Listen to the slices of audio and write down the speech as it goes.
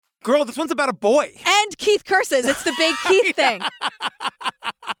Girl, this one's about a boy. And Keith curses. It's the big Keith thing.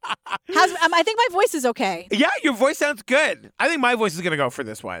 I think my voice is okay. Yeah, your voice sounds good. I think my voice is going to go for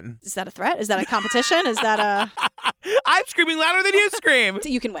this one. Is that a threat? Is that a competition? Is that a... I'm screaming louder than you scream.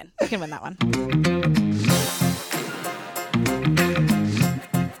 You can win. You can win that one.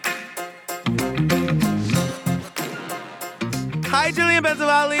 Hi, Jillian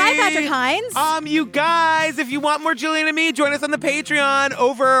Benzavalli. Hi, Patrick Hines. You guys, if you want more Jillian and me, join us on the Patreon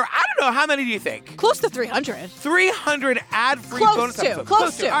over, I don't know, how many do you think? Close to 300. 300 ad-free Close bonus to. episodes.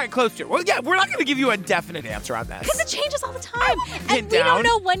 Close to. All right, close to. Well, yeah, we're not going to give you a definite answer on this. Because it changes all the time. Pin And we down. don't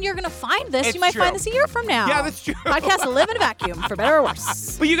know when you're going to find this. It's You might true. find this a year from now. Yeah, that's true. Podcasts live in a vacuum, for better or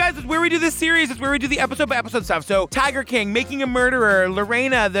worse. But you guys, it's where we do this series. It's where we do the episode-by-episode stuff. So Tiger King, Making a Murderer,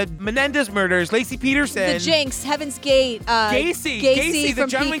 Lorena, the Menendez murders, Lacey Peterson. The Jinx, Heaven's Gate. Gacy, the from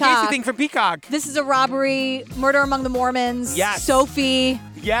John Wayne Peacock. Gacy thing from Peacock. This is a Robbery, Murder Among the Mormons. Yes. Sophie.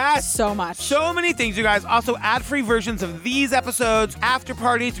 Yes. So much. So many things, you guys. Also, ad-free versions of these episodes, after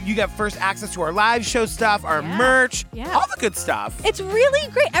parties. You get first access to our live show stuff, our merch, all the good stuff. It's really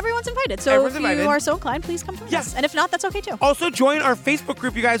great. Everyone's invited. So Everyone's if invited. you are so inclined, please come join us. And if not, that's okay too. Also, join our Facebook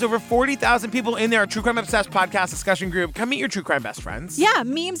group, you guys. Over 40,000 people in there. Our True Crime Obsessed podcast discussion group. Come meet your true crime best friends. Yeah,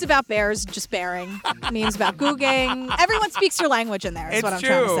 memes about bears just bearing. Memes about googing. Everyone speaks your language in there, is what I'm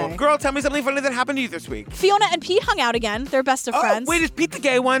trying to say. Girl, tell me something funny that happened to you this week. Fiona and Pete hung out again. They're best of friends. Wait, is Pete the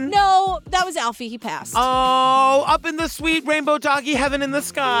gay one? No, that was Alfie. He passed. Oh, up in the sweet rainbow doggy heaven in the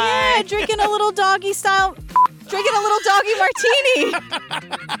sky. Yeah, drinking a little doggy style. Drinking a little doggy martini.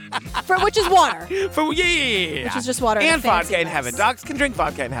 Which is water. Yeah. Which is just water. And vodka in heaven. Dogs can drink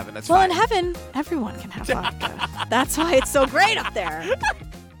vodka in heaven. That's fine. Well, in heaven, everyone can have vodka. That's why it's so great up there.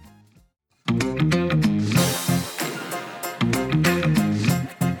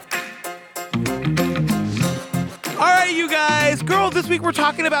 All right, you guys. Girl, this week we're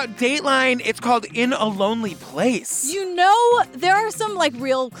talking about Dateline. It's called In a Lonely Place. You know, there are some like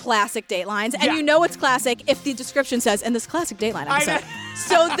real classic Datelines, and you know it's classic if the description says, in this classic Dateline episode.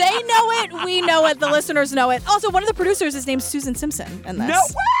 So they know it, we know it, the listeners know it. Also, one of the producers is named Susan Simpson in this. No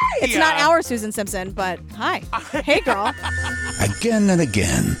way! It's not our Susan Simpson, but hi. Hey, girl. Again and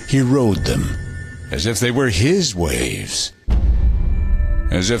again, he rode them as if they were his waves.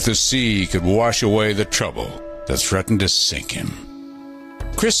 As if the sea could wash away the trouble that threatened to sink him.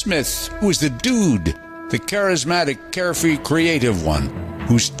 Chris Smith was the dude, the charismatic, carefree, creative one,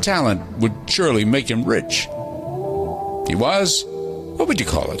 whose talent would surely make him rich. He was, what would you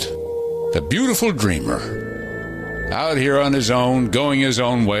call it? The beautiful dreamer. Out here on his own, going his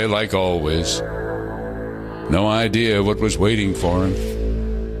own way like always. No idea what was waiting for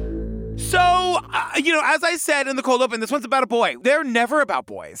him. So, as I said in the cold open, this one's about a boy. They're never about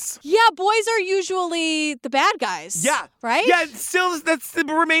boys. Yeah, boys are usually the bad guys. Yeah. Right? Yeah, still, that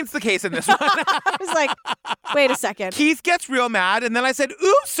remains the case in this one. I was like, wait a second. Keith gets real mad, and then I said,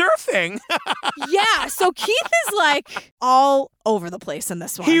 ooh, surfing. Yeah, so Keith is like all over the place in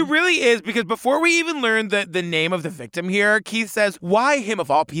this one. He really is, because before we even learn the name of the victim here, Keith says, why him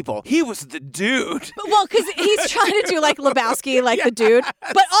of all people? He was the dude. Well, because he's trying to do like Lebowski, like the dude.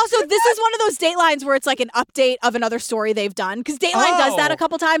 But also, this is one of those Datelines where it's like an update of another story they've done. Because Dateline does that a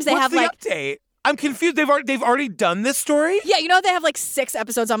couple times. They What's have the like update? I'm confused. They've already done this story? Yeah, you know they have like 6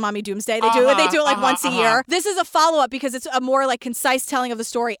 episodes on Mommy Doomsday. They do it like once a year. This is a follow-up because it's a more like concise telling of the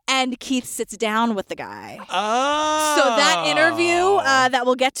story, and Keith sits down with the guy. Oh. So that interview that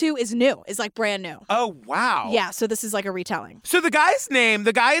we'll get to is new. Is like brand new. Oh, wow. Yeah, so this is like a retelling. So the guy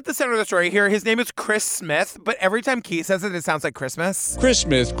at the center of the story here, his name is Chris Smith, but every time Keith says it, it sounds like Christmas. Chris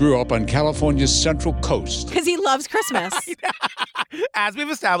Smith grew up on California's Central Coast. Because he loves Christmas. As we've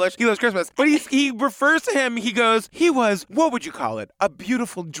established, he loves Christmas. But he refers to him, he goes, he was, what would you call it? A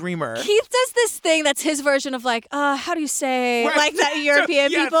beautiful dreamer. Keith does this thing that's his version of like, how do you say, Right. like that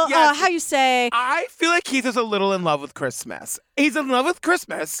European Yes, people? yes. How you say? I feel like Keith is a little in love with Chris Smith. He's in love with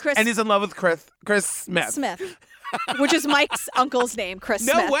Christmas, and he's in love with Chris Smith. Which is Mike's uncle's name, Chris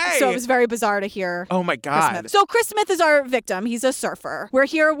No Smith. way. So it was very bizarre to hear. Oh my Chris God. Smith. So Chris Smith is our victim. He's a surfer. We're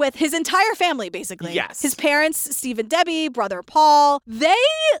here with his entire family, basically. Yes. His parents, Steve and Debbie, brother Paul. They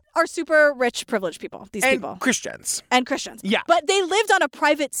are super rich, privileged people, these And people. Christians. And Christians. Yeah. But they lived on a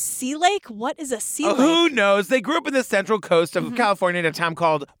private sea lake. What is a sea lake? Who knows? They grew up in the central coast of California in a town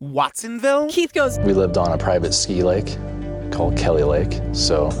called Watsonville. Keith goes, We lived on a private ski lake called Kelly Lake,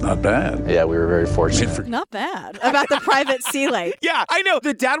 so... Not bad. Yeah, we were very fortunate. not bad, about the private sea lake. Yeah, I know.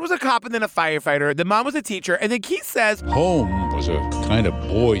 The dad was a cop and then a firefighter. The mom was a teacher. And then Keith says... Home was a kind of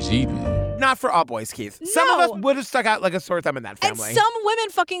boy's Eden. Not for all boys, Keith. Some of us would have stuck out like a sore thumb in that family. And some women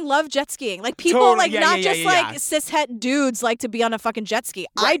fucking love jet skiing. Like people Totally. like Yeah, not yeah, just yeah, like yeah. cishet dudes like to be on a fucking jet ski.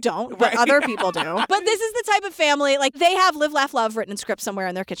 Right. I don't, but other people do. But this is the type of family, like they have Live, Laugh, Love written in script somewhere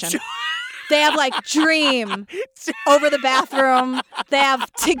in their kitchen. They have like Dream over the bathroom. They have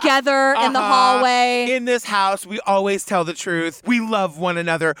Together in the hallway. In this house, we always tell the truth. We love one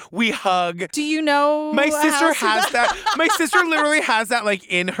another. We hug. Do you know My a sister house has that. My sister literally has that like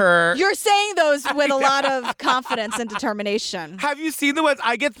in her. You're saying those with a lot of confidence and determination. Have you seen the ones?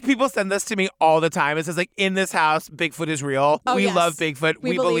 I get people send this to me all the time. It says like, in this house, Bigfoot is real. Oh, we yes. love Bigfoot.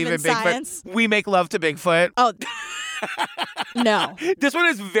 We believe believe in in Bigfoot. science. We make love to Bigfoot. Oh, no. This one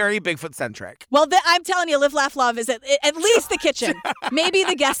is very Bigfoot centric. Well, I'm telling you, Live, Laugh, Love is at least the kitchen. Maybe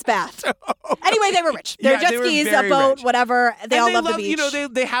the guest bath. Anyway, they were rich. Their jet they were skis, a very boat, rich. whatever. They all love the love, beach. You know,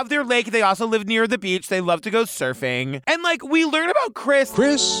 they have their lake. They also live near the beach. They love to go surfing. And like, we learn about Chris.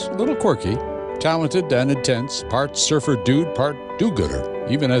 Chris, a little quirky, talented and intense, part surfer dude, part do-gooder,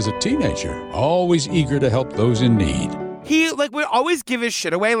 even as a teenager, always eager to help those in need. He, like, would always give his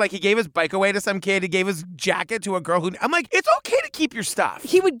shit away. Like, he gave his bike away to some kid. He gave his jacket to a girl who... I'm like, it's okay to keep your stuff.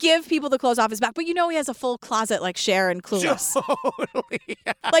 He would give people the clothes off his back, but you know he has a full closet like Cher and Clueless. Totally.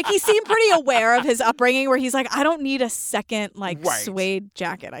 Like, he seemed pretty aware of his upbringing where he's like, I don't need a second, like, suede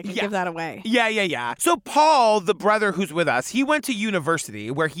jacket. I can give that away. Yeah. So Paul, the brother who's with us, he went to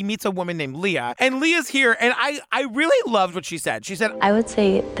university where he meets a woman named Leah. And Leah's here, and I really loved what she said. She said... I would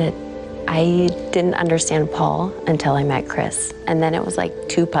say that I didn't understand Paul until I met Chris. And then it was like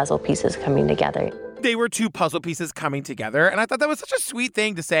two puzzle pieces coming together. They were two puzzle pieces coming together. And I thought that was such a sweet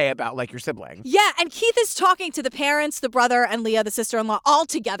thing to say about, like, your sibling. Yeah, and Keith is talking to the parents, the brother, and Leah, the sister-in-law, all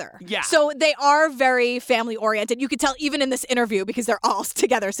together. Yeah. So they are very family-oriented. You could tell even in this interview because they're all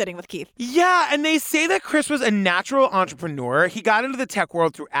together sitting with Keith. Yeah, and they say that Chris was a natural entrepreneur. He got into the tech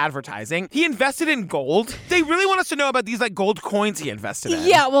world through advertising. He invested in gold. They really want us to know about these, like, gold coins he invested in.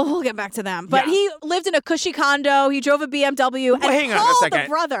 Yeah, well, we'll get back to them. But he lived in a cushy condo. He drove a BMW. And hang on Paul, a second. the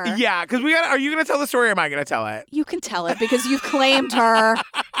brother... Yeah, because are you going to tell the story or am I going to tell it? You can tell it because you've claimed her.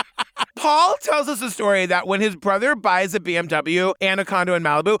 Paul tells us a story that when his brother buys a BMW and a condo in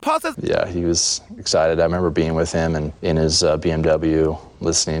Malibu, Paul says... Yeah, he was excited. I remember being with him and in his BMW,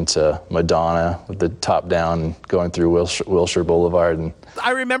 listening to Madonna with the top down, going through Wilshire Boulevard. And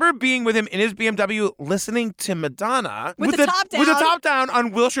I remember being with him in his BMW, listening to Madonna with the top down. With the top down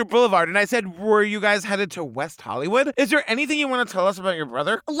on Wilshire Boulevard. And I said, were you guys headed to West Hollywood? Is there anything you want to tell us about your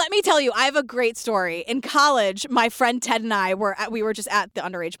brother? Let me tell you, I have a great story. In college, my friend Ted and I were just at the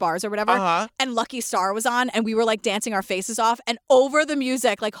underage bars or whatever. And Lucky Star was on, and we were like dancing our faces off. And over the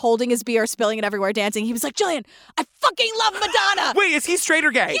music, like holding his beer, spilling it everywhere, dancing, he was like, Jillian, I fucking love Madonna. Wait, is he straight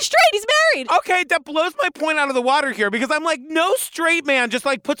or gay? He's straight. He's married. Okay, that blows my point out of the water here because I'm like, no straight man just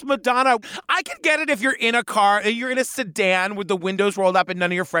like puts Madonna. I could get it if you're in a car, you're in a sedan with the windows rolled up and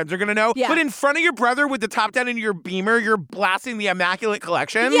none of your friends are going to know. Yeah. But in front of your brother with the top down in your Beamer, you're blasting the Immaculate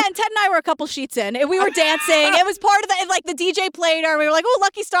Collection. Yeah, and Ted and I were a couple sheets in. We were dancing. It was part of the, like the DJ played her. We were like, oh,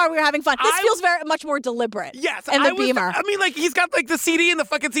 Lucky Star. We were having fun. This feels very much more deliberate. Yes. And the Beamer. I mean, like, he's got like the CD and the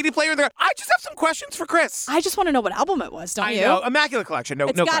fucking CD player there. I just have some questions for Chris. I just want to know what album it was, don't you? I know. Immaculate Collection. No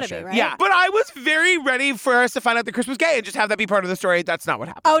gotta question. be, right? Yeah. But I was very ready for us to find out that Chris was gay and just have that be part of the story. That's not what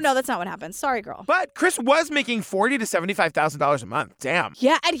happened. Oh, no, that's not what happened. Sorry, girl. But Chris was making $40,000 to $75,000 a month. Damn.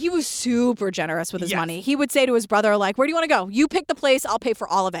 Yeah, and he was super generous with his money. He would say to his brother, like, where do you want to go? You pick the place, I'll pay for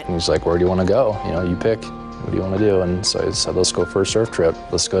all of it. he was like, where do you want to go? You know, you pick. What do you want to do? And so I said, let's go for a surf trip.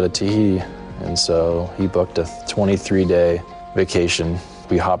 Let's go to Tahiti. And so he booked a 23-day vacation.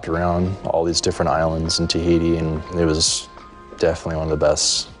 We hopped around all these different islands in Tahiti, and it was definitely one of the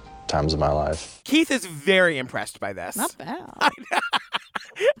best times of my life. Keith is very impressed by this. Not bad.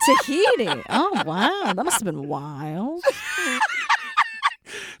 Tahiti. Oh, wow. That must have been wild.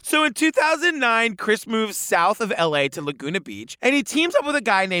 So in 2009, Chris moves south of LA to Laguna Beach, and he teams up with a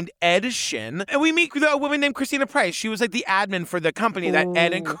guy named Ed Shin, and we meet a woman named Christina Price. She was like the admin for the company that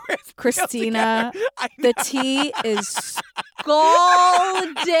Ed and Chris Christina, the tea is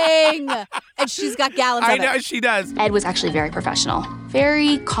scalding, and she's got gallons of it. I know, she does. Ed was actually very professional,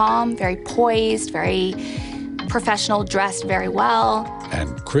 very calm, very poised, very professional, dressed very well.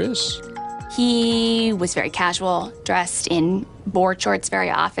 And Chris? He was very casual, dressed in board shorts very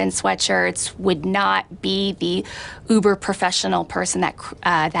often, sweatshirts, would not be the uber professional person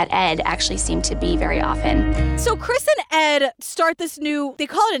that Ed actually seemed to be very often. So Chris and Ed start this new, they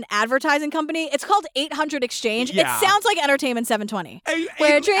call it an advertising company. It's called 800 Exchange. Yeah. It sounds like Entertainment 720.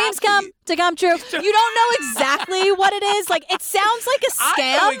 Where dreams come to come true. You don't know exactly what it is. Like, it sounds like a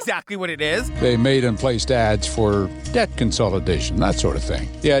scam. I know exactly what it is. They made and placed ads for debt consolidation, that sort of thing.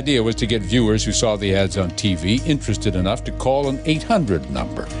 The idea was to get viewers who saw the ads on TV interested enough to call an 800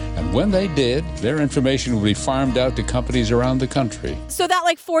 number. And when they did, their information would be farmed out to companies around the country. So that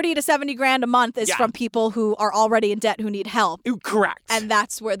like 40 to 70 grand a month is from people who are already in debt who need help. Correct. And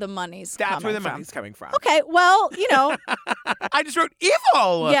that's where the money's coming from. That's where the money's coming from. Okay, well, you know. I just wrote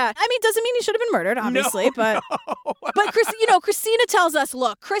evil. Yeah. I mean, doesn't mean he should have been murdered, obviously. But Christina tells us,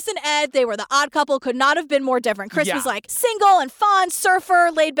 look, Chris and Ed, they were the odd couple, could not have been more different. Chris was like single and fun, surfer,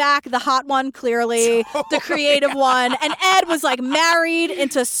 laid back, the hot one, clearly, the creative one. And Ed was like married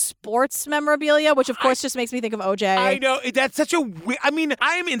into sports memorabilia, which of course just makes me think of OJ. I know. That's such a weird, I mean,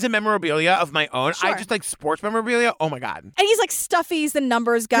 I am into memorabilia of my own. Sure. I just like sports memorabilia. Oh my God. And he's like stuffies, the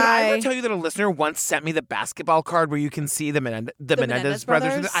numbers guy. Did I ever tell you that a listener once sent me the basketball card where you can see the Menendez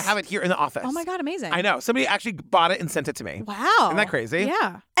brothers? I have it here in the office. Oh my God, amazing. I know. Somebody actually bought it and sent it to me. Wow. Isn't that crazy?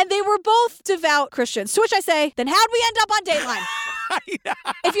 Yeah. And they were both devout Christians. To which I say, then how'd we end up on Dateline?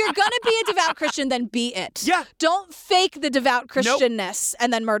 If you're going to be a devout Christian, then be it. Yeah. Don't fake the devout Christianness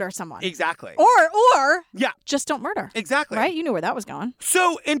and then murder someone. Exactly. Or yeah, just don't murder. Exactly. Right? You knew where that was going.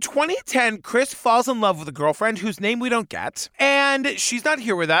 So in 2010, Chris falls in love with a girlfriend whose name we don't get. And she's not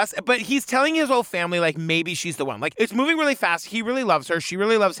here with us, but he's telling his whole family, like, maybe she's the one. Like, it's moving really fast. He really loves her. She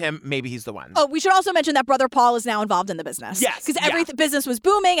really loves him. Maybe he's the one. Oh, we should also mention that brother Paul is now involved in the business. Yes. Because business was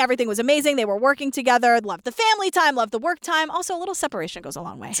booming. Everything was amazing. They were working together. Loved the family time. Loved the work time. Also, a little separation goes a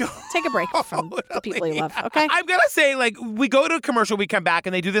long way. Take a break from the people you love, okay? I'm going to say, like, we go to a commercial, we come back,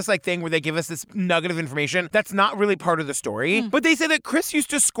 and they do this, like, thing where they give us this nugget of information that's not really part of the story. But they say that Chris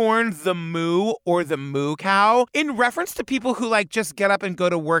used to scorn the moo or the moo cow in reference to people who, like, just get up and go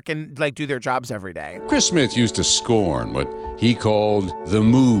to work and, like, do their jobs every day. Chris Smith used to scorn what he called the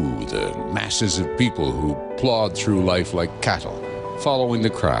moo, the masses of people who plod through life like cattle, following the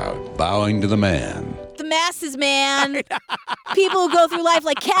crowd, bowing to the man. The masses, man. People who go through life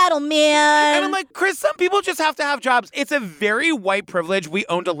like cattle, man. And I'm like, Chris, some people just have to have jobs. It's a very white privilege. We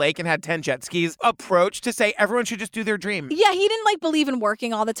owned a lake and had 10 jet skis approach to say everyone should just do their dream. Yeah, he didn't like believe in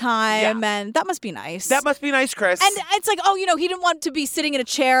working all the time, and that must be nice. That must be nice, Chris. And it's like, oh, you know, he didn't want to be sitting in a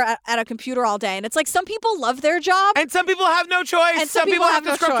chair at a computer all day. And it's like, some people love their job. And some people have no choice. And some people have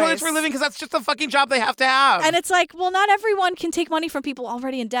have to scrub toilets for a living because that's just the fucking job they have to have. And it's like, well, not everyone can take money from people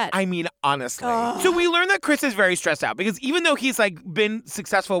already in debt. I mean, honestly. So we learned that Chris is very stressed out because even though he's like been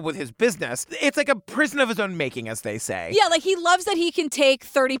successful with his business, it's like a prison of his own making, as they say. Yeah, like he loves that he can take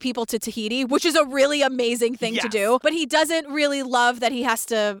 30 people to Tahiti, which is a really amazing thing to do. But he doesn't really love that he has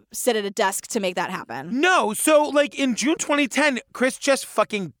to sit at a desk to make that happen. No. So like in June 2010, Chris just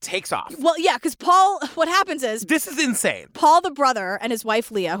fucking takes off. Well, yeah, because Paul, what happens is... This is insane. Paul, the brother, and his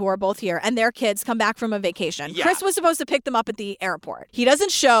wife, Leah, who are both here, and their kids come back from a vacation. Yeah. Chris was supposed to pick them up at the airport. He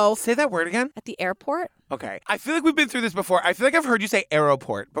doesn't show... Say that word again. At the airport? Okay. I feel like we've been through this before. I feel like I've heard you say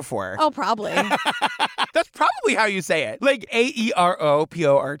aeroport before. Oh, probably. That's probably how you say it. Like Aeroport.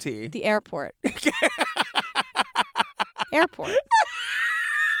 The airport. Airport. Is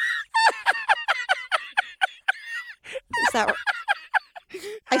that right?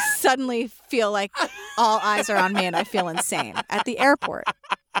 I suddenly feel like all eyes are on me and I feel insane. At the airport.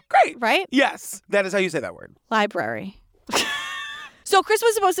 Great. Right? Yes. That is how you say that word. Library. So Chris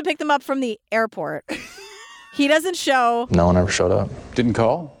was supposed to pick them up from the airport. He doesn't show. No one ever showed up. Didn't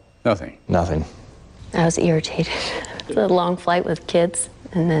call? Nothing. Nothing. I was irritated. It was a long flight with kids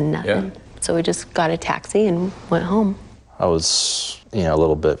and then nothing. Yeah. So we just got a taxi and went home. I was, a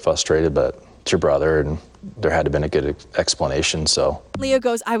little bit frustrated, but it's your brother, and there had to have been a good explanation, so. Leah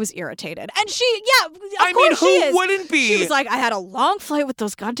goes, I was irritated. And she, of I course mean, she who is. wouldn't be? She was like, I had a long flight with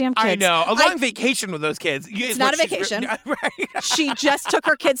those goddamn kids. I know. A long vacation with those kids. It's not a vacation. Right. She just took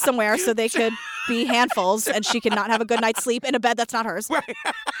her kids somewhere so they could be handfuls and she could not have a good night's sleep in a bed that's not hers. Right.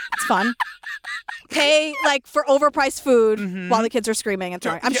 It's fun. Pay for overpriced food while the kids are screaming and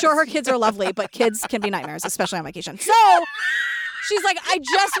throwing. I'm sure her kids are lovely, but kids can be nightmares, especially on vacation. So she's like, I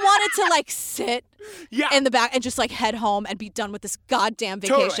just wanted to sit in the back and just like head home and be done with this goddamn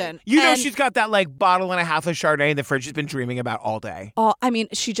vacation. Totally. You know she's got that like bottle and a half of Chardonnay in the fridge she's been dreaming about all day. Oh, I mean,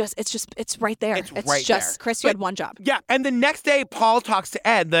 it's right there. It's right just, there. Chris, you had one job. Yeah, and the next day, Paul talks to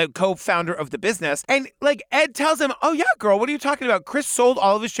Ed, the co-founder of the business, and like Ed tells him, oh yeah, girl, what are you talking about? Chris sold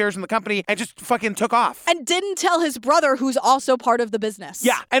all of his shares in the company and just fucking took off. And didn't tell his brother, who's also part of the business.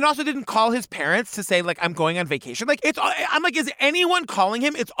 Yeah, and also didn't call his parents to say, like, I'm going on vacation. Like, I'm like, is anyone calling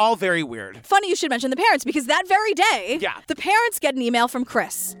him? It's all very weird. Funny you should mention the parents, because that very day, the parents get an email from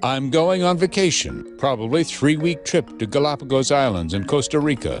Chris. I'm going on vacation, probably 3-week trip to Galapagos Islands in Costa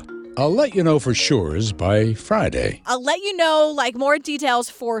Rica. I'll let you know for sures by Friday. I'll let you know, like, more details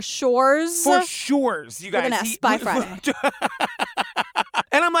for sures. For sures, you guys. With an S, by Friday.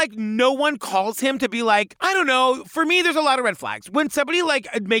 And I'm like, no one calls him to be like, I don't know. For me, there's a lot of red flags. When somebody like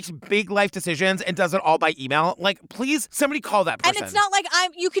makes big life decisions and does it all by email, like, please, somebody call that person. And it's not like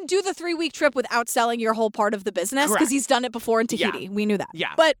you can do the 3-week trip without selling your whole part of the business, because he's done it before in Tahiti. We knew that.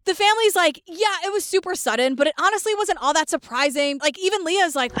 Yeah. But the family's like, yeah, it was super sudden, but it honestly wasn't all that surprising. Like, even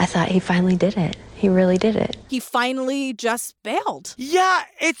Leah's like, I thought he finally did it. He really did it. He finally just bailed. Yeah,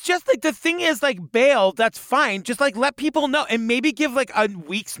 it's just like the thing is like bail, that's fine. Just like let people know and maybe give like a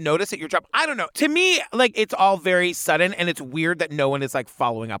week's notice at your job. I don't know. To me, like it's all very sudden and it's weird that no one is like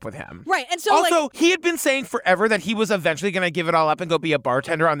following up with him. Right. And so also, he had been saying forever that he was eventually going to give it all up and go be a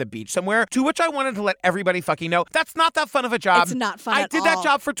bartender on the beach somewhere, to which I wanted to let everybody fucking know that's not that fun of a job. It's not fun I at did all. that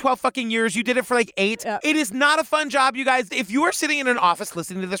job for 12 fucking years. You did it for like 8. Yep. It is not a fun job, you guys. If you are sitting in an office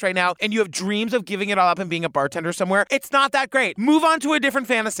listening to this right now and you have dreams of giving it all up and being a bartender somewhere, it's not that great. Move on to a different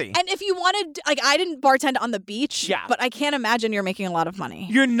fantasy. And if you wanted, like, I didn't bartend on the beach, but I can't imagine you're making a lot of money.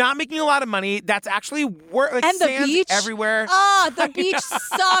 You're not making a lot of money. That's actually work. Like, and the sands beach everywhere. The beach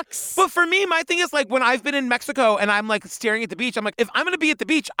sucks. But for me, my thing is like when I've been in Mexico and I'm like staring at the beach, I'm like, if I'm going to be at the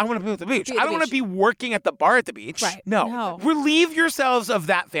beach, I want to be at the beach. I don't want to be working at the bar at the beach. Right. No. Relieve yourselves of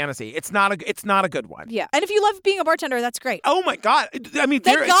that fantasy. It's not a good one. Yeah. And if you love being a bartender, that's great. Oh my God. I mean,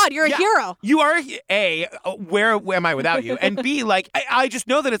 thank God you're a hero. You are A, where am I without you? And B, like, I just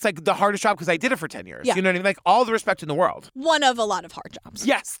know that it's like the hardest job because I did it for 10 years. Yeah. You know what I mean? Like all the respect in the world. One of a lot of hard jobs.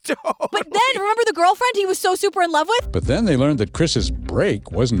 Yes. But then remember the girlfriend he was so super in love with? But then they learned that Chris's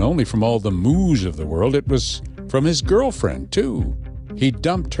break wasn't only from all the moos of the world, it was from his girlfriend, too. He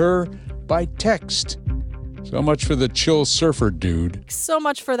dumped her by text. So much for the chill surfer dude. So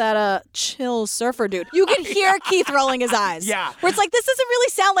much for that chill surfer dude. You can hear Keith rolling his eyes. Yeah. Where it's like, this doesn't really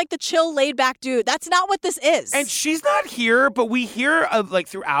sound like the chill, laid-back dude. That's not what this is. And she's not here, but we hear like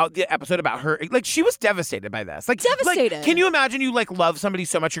throughout the episode about her. Like she was devastated by this. Like devastated. Like, can you imagine you like love somebody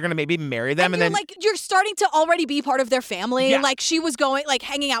so much you're gonna maybe marry them and then like you're starting to already be part of their family. Yeah. Like she was going like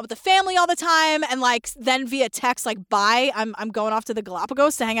hanging out with the family all the time, and like then via text like, bye, I'm going off to the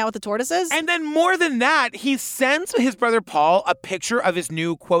Galapagos to hang out with the tortoises. And then more than that, he sends his brother Paul a picture of his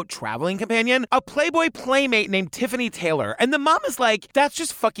new, quote, traveling companion, a Playboy playmate named Tiffany Taylor. And the mom is like, that's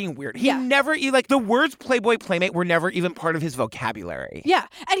just fucking weird. He never, like, the words Playboy playmate were never even part of his vocabulary. Yeah.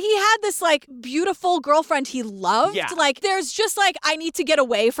 And he had this, like, beautiful girlfriend he loved. Yeah. Like, there's just, like, I need to get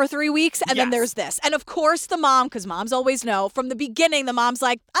away for 3 weeks, and then there's this. And, of course, the mom, because moms always know, from the beginning, the mom's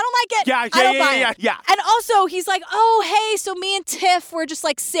like, I don't like it. I don't buy it. Yeah. And also, he's like, oh, hey, so me and Tiff, we're just,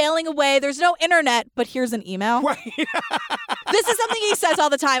 like, sailing away. There's no internet, but here's an email. Right. This is something he says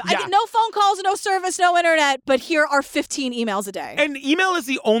all the time. I get no phone calls, no service, no internet, but here are 15 emails a day. And email is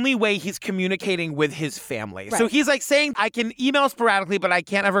the only way he's communicating with his family. Right. So he's like saying, I can email sporadically, but I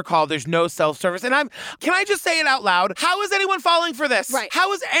can't ever call. There's no self-service. And can I just say it out loud? How is anyone falling for this? Right.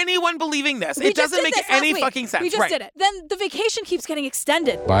 How is anyone believing this? We It doesn't make any fucking sense. We just did it. Then the vacation keeps getting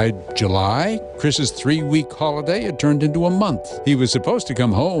extended. By July, Chris's 3-week holiday had turned into a month. He was supposed to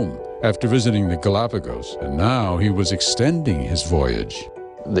come home after visiting the Galapagos, and now he was extending his voyage.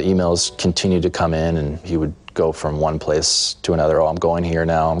 The emails continued to come in, and he would go from one place to another. Oh, I'm going here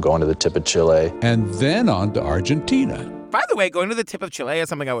now. I'm going to the tip of Chile. And then on to Argentina. By the way, going to the tip of Chile is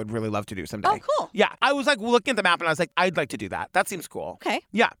something I would really love to do someday. Oh, cool. Yeah. I was like looking at the map and I was like, I'd like to do that. That seems cool. Okay.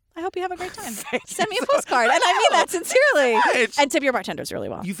 Yeah. I hope you have a great time. Send me a postcard. And I mean that sincerely. And tip your bartenders really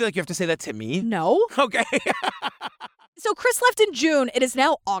well. You feel like you have to say that to me? No. Okay. So Chris left in June. It is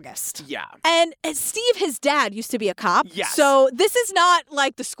now August. Yeah. And Steve, his dad, used to be a cop. Yes. So this is not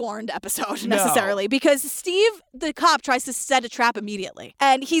like the Scorned episode necessarily, because Steve, the cop, tries to set a trap immediately.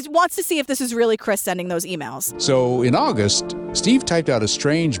 And he wants to see if this is really Chris sending those emails. So in August, Steve typed out a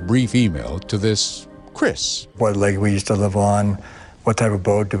strange brief email to this Chris. What lake we used to live on, what type of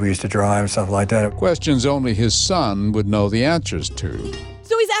boat did we used to drive, stuff like that. Questions only his son would know the answers to.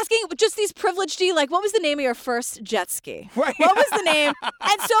 So he's asking, just these privileged, like, what was the name of your first jet ski? Right. What was the name?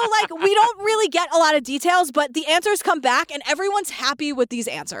 And so, like, we don't really get a lot of details, but the answers come back and everyone's happy with these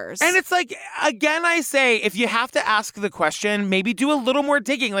answers. And it's like, again, I say, if you have to ask the question, maybe do a little more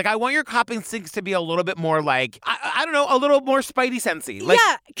digging. Like, I want your cop instincts to be a little bit more like, I don't know, a little more Spidey sensey. Like,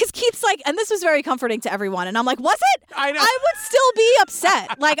 yeah, because Keith's like, and this was very comforting to everyone. And I'm like, was it? I know. I would still be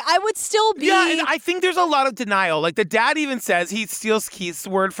upset. Like, I would still be. Yeah, and I think there's a lot of denial. Like, the dad even says, he steals Keith's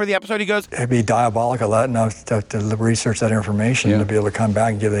word for the episode. He goes, It'd be diabolical letting us to research that information to be able to come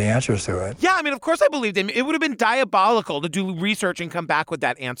back and give the answers to it. yeah, I mean, of course I believed him. It would have been diabolical to do research and come back with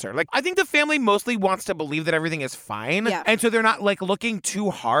that answer. Like, I think the family mostly wants to believe that everything is fine. Yeah. And so they're not, like, looking too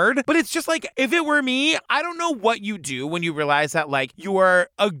hard. But it's just like, if it were me, I don't know what you do when you realize that, like, your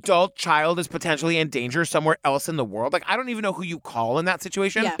adult child is potentially in danger somewhere else in the world. Like, I don't even know who you call in that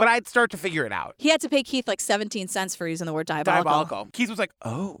situation, Yeah. but I'd start to figure it out. He had to pay Keith like 17 cents for using the word diabolical. Keith was like,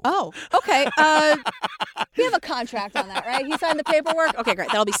 oh. Oh, okay. We have a contract on that, right? He signed the paperwork? Okay, great.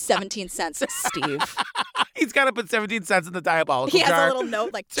 That'll be 17 cents, Steve. He's got to put 17 cents in the diabolical He has jar. a little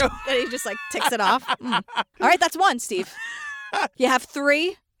note, like, and he just, like, ticks it off. All right, that's one, Steve. You have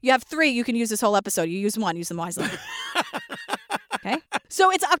three. You can use this whole episode. You use one. Use them wisely. Okay.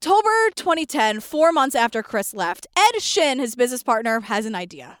 So it's October 2010, 4 months after Chris left. Ed Shin, his business partner, has an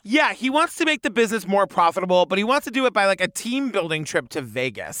idea. Yeah, he wants to make the business more profitable, but he wants to do it by like a team building trip to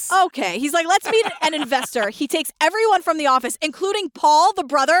Vegas. Okay. He's like, let's meet an investor. He takes everyone from the office, including Paul, the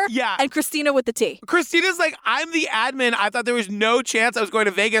brother, Yeah. and Christina with the T. Christina's like, I'm the admin. I thought there was no chance I was going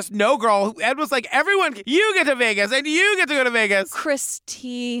to Vegas. No, girl. Ed was like, everyone, you get to Vegas and you get to go to Vegas.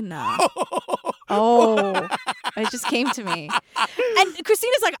 Christina. Oh, it just came to me. And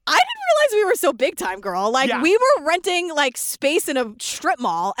Christina's like, I didn't realize we were so big time, girl. Like, Yeah. we were renting, like, space in a strip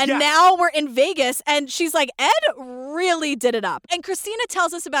mall, and Yeah. now we're in Vegas. And she's like, Ed really did it up. And Christina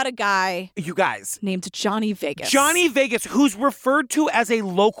tells us about a guy You guys. named Johnny Vegas. Johnny Vegas, who's referred to as a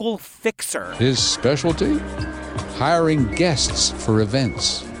local fixer. His specialty? Hiring guests for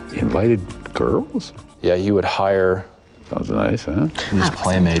events. Invited girls? Yeah, he would hire Sounds nice, huh? these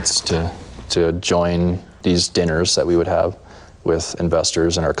playmates to join these dinners that we would have with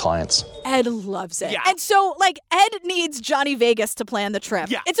investors and our clients. Ed loves it. Yeah. And so, like, Ed needs Johnny Vegas to plan the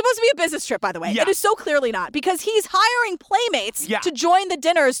trip. Yeah. It's supposed to be a business trip, by the way. Yeah. It is so clearly not, because he's hiring playmates Yeah. to join the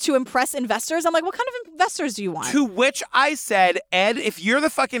dinners to impress investors. I'm like, what kind of investors do you want? To which I said, Ed, if you're the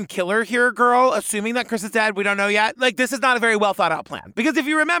fucking killer here, girl, assuming that Chris is dead, we don't know yet, like, this is not a very well thought out plan. Because if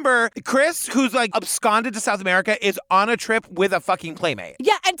you remember, Chris, who's like absconded to South America, is on a trip with a fucking playmate.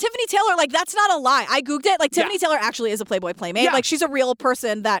 Yeah, and Tiffany Taylor, like, that's not a lie. I Googled it. Like, Tiffany Yeah. Taylor actually is a Playboy playmate. Yeah. Like, she's a real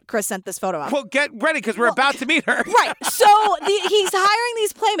person that Chris sent this photo of. Well, get ready, because we're about to meet her. Right. So he's hiring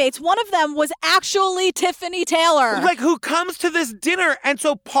these playmates. One of them was actually Tiffany Taylor. Like, who comes to this dinner. And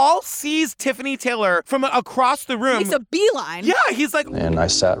so Paul sees Tiffany Taylor from across the room. Makes a beeline. Yeah, he's like, And I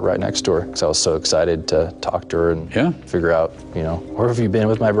sat right next to her because I was so excited to talk to her and figure out, where have you been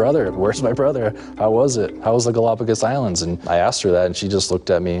with my brother? Where's my brother? How was it? How was the Galapagos Islands? And I asked her that, and she just looked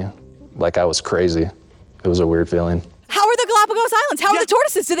at me like I was crazy. It was a weird feeling. How are the Galapagos Islands? How are the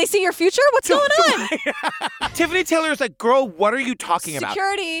tortoises? Do they see your future? What's going on? Tiffany Taylor is like, girl, what are you talking about?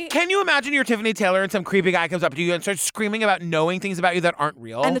 Security. Can you imagine you're Tiffany Taylor and some creepy guy comes up to you and starts screaming about knowing things about you that aren't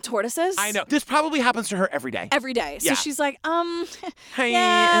real? And the tortoises? I know. This probably happens to her every day. Every day. So Yeah. she's like, Hey,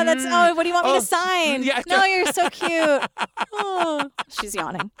 yeah, that's, what do you want me oh, to sign? yeah. No, you're so cute. Oh. She's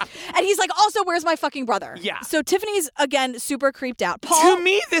yawning. And he's like, also, where's my fucking brother? Yeah. So Tiffany's, again, super creeped out. Paul, To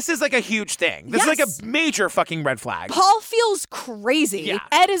me, this is like a huge thing. This is like Yes. a major fucking red flag. Paul feels crazy. Yeah.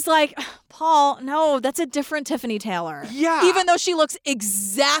 Ed is like, Paul, no, that's a different Tiffany Taylor. Yeah. Even though she looks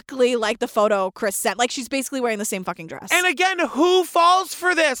exactly like the photo Chris sent. Like, she's basically wearing the same fucking dress. And again, who falls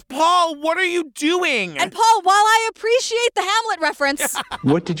for this? Paul, what are you doing? And Paul, while I appreciate the Hamlet reference,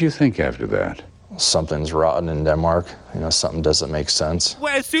 What did you think after that? Something's rotten in Denmark. Something doesn't make sense.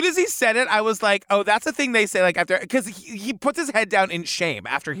 Well, as soon as he said it, I was like, oh, that's a thing they say, like, after, because he puts his head down in shame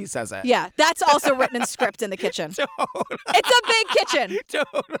after he says it. yeah, that's also written in script in the kitchen. Totally. It's a big kitchen.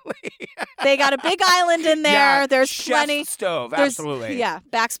 Totally. They got a big island in there. Yeah, There's chef's plenty. stove, There's- absolutely. Yeah,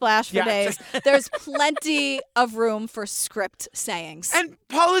 backsplash for Yeah. days. There's plenty of room for script sayings. And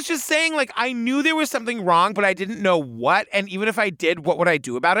Paul is just saying, like, I knew there was something wrong, but I didn't know what. And even if I did, what would I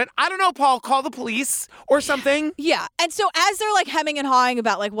do about it? I don't know, Paul. Call the police or something. Yeah. And so as they're like hemming and hawing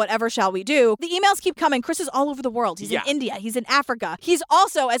about like whatever shall we do, the emails keep coming. Chris is all over the world. He's in India. He's in Africa. He's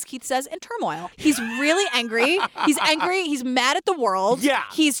also, as Keith says, in turmoil. He's really angry. He's angry. He's mad at the world. Yeah.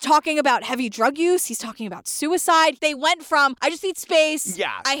 He's talking about heavy drug use. He's talking about suicide. They went from, I just need space.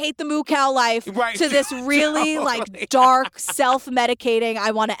 Yeah. I hate the moo cow life. Right. To this really like dark, self-medicating,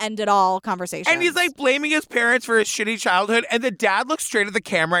 I want to end it all conversation. And he's like blaming his parents for his shitty childhood. And the dad looks straight at the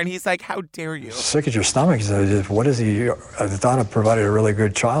camera and he's like, how dare you? Sick at your stomach. What is he? I thought I provided a really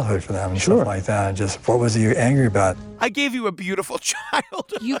good childhood for them and stuff like that. And just what was he angry about? I gave you a beautiful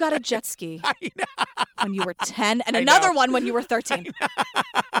child. You got a jet ski when you were 10 and I another know. one when you were 13.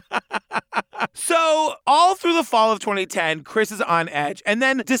 So all through the fall of 2010, Chris is on edge. And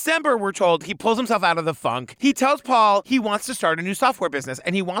then December, we're told, he pulls himself out of the funk. He tells Paul he wants to start a new software business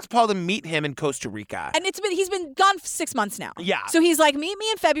and he wants Paul to meet him in Costa Rica. And he's been gone for 6 months now. Yeah. So he's like, meet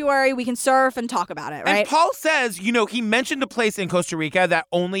me in February. We can surf and talk about it, right? And Paul says, he mentioned a place in Costa Rica that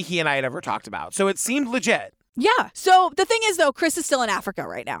only he and I had ever talked about. So it seemed legit. Yeah. So the thing is, though, Chris is still in Africa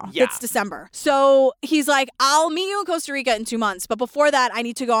right now. Yeah. It's December. So he's like, I'll meet you in Costa Rica in 2 months. But before that, I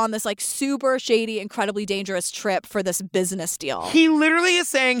need to go on this like super shady, incredibly dangerous trip for this business deal. He literally is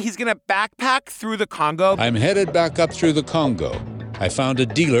saying he's going to backpack through the Congo. I'm headed back up through the Congo. I found a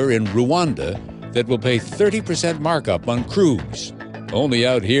dealer in Rwanda that will pay 30% markup on Krugs. Only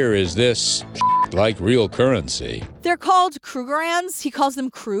out here is this like real currency. They're called Krugerrands. He calls them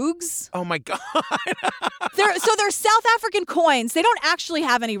Krugs. Oh my God. They're South African coins. They don't actually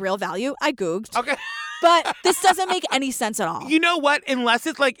have any real value. I Googled. Okay. But this doesn't make any sense at all. You know what? Unless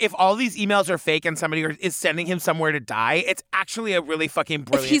it's like if all these emails are fake and somebody is sending him somewhere to die, it's actually a really fucking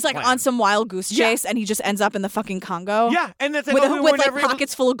brilliant If he's like plan. on some wild goose chase and he just ends up in the fucking Congo. Yeah, and that's like, with, we're with like never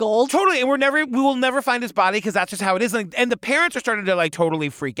pockets full of gold. Totally, and we will never find his body because that's just how it is. And the parents are starting to like totally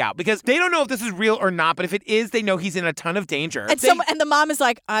freak out because they don't know if this is real or not. But if it is, they know he's in a ton of danger. And, and the mom is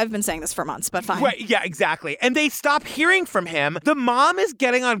like, I've been saying this for months, but fine. Right, yeah, exactly. And they stop hearing from him. The mom is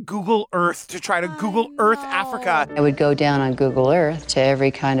getting on Google Earth to try to Google Earth Africa. I would go down on Google Earth to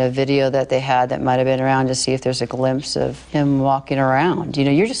every kind of video that they had that might have been around to see if there's a glimpse of him walking around.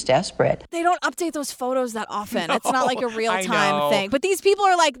 You're just desperate. They don't update those photos that often. No, it's not like a real-time thing. But these people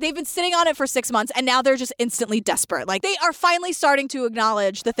are like, they've been sitting on it for 6 months, and now they're just instantly desperate. Like, they are finally starting to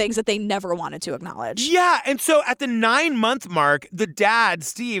acknowledge the things that they never wanted to acknowledge. Yeah, and so at the 9-month mark, the dad,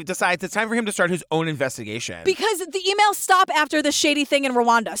 Steve, decides it's time for him to start his own investigation. Because the emails stop after the shady thing in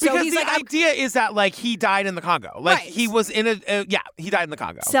Rwanda. So because he's the like, idea is that, like, he died in the Congo. Like, Right. he was in he died in the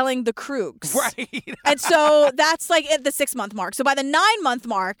Congo. selling the Krugs. Right. And so that's like at the 6-month mark. So by the 9-month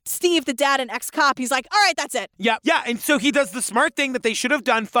mark, Steve, the dad and ex-cop, he's like, all right, that's it. Yeah, and so he does the smart thing that they should have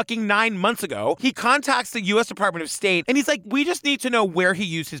done fucking 9 months ago. He contacts the U.S. Department of State, and he's like, we just need to know where he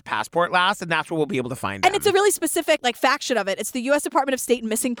used his passport last, and that's what we'll be able to find And him. it's a really specific like faction of it. It's the U.S. Department of State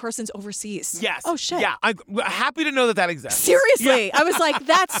missing persons overseas. Yes. Oh, shit. Yeah, I'm happy to know that exists. Seriously. Yeah. I was like,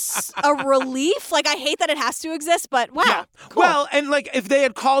 that's a relief. Like, I hate that it has to exist, but wow. Yeah. Cool. Well, and like if they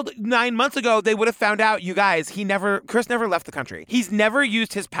had called 9 months ago, they would have found out, you guys, Chris never left the country. He's never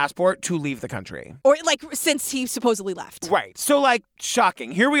used his passport to leave the country. Or like since he supposedly left. Right. So like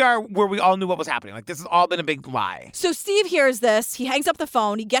shocking. Here we are where we all knew what was happening. Like this has all been a big lie. So Steve hears this. He hangs up the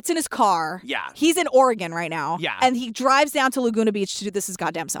phone. He gets in his car. Yeah. He's in Oregon right now. Yeah. And he drives down to Laguna Beach to do this his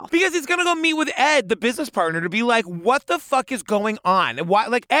goddamn self. Because he's gonna go meet with Ed, the business partner, to be like, what the fuck is going on? Why,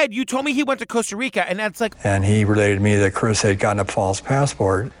 like, Ed, you told me he went to Costa Rica, and Ed's like, And he related to me that Chris had gotten a false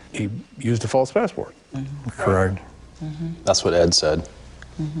passport. He used a false passport. Correct. That's what Ed said.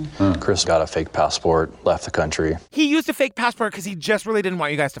 Chris got a fake passport, left the country. he used a fake passport because he just really didn't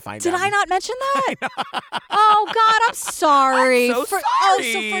want you guys to find Did him. I not mention that? Oh, God, I'm sorry. I'm so Oh,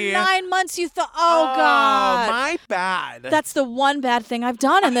 so sorry. for 9 months you thought, oh, God. my bad. That's the one bad thing I've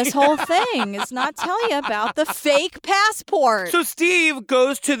done in this whole thing is not tell you about the fake passport. So Steve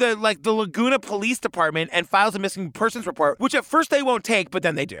goes to the Laguna Police Department and files a missing persons report, which at first they won't take, but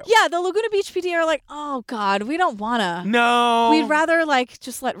then they do. Yeah, the Laguna Beach PD are like, oh, God, we don't want to. No. We'd rather,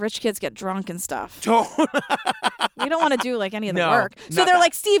 just let rich kids get drunk and stuff. We don't want to do, any of the No, work. So not they're that.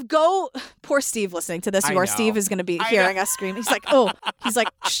 like, Steve, go. Poor Steve listening to this. I Your know. Steve is going to be I hearing know. us scream. He's like, oh. He's like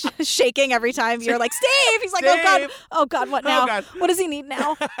shaking every time you're like, Steve. He's like, oh, God. Steve. Oh, God, what Oh, now? God. What does he need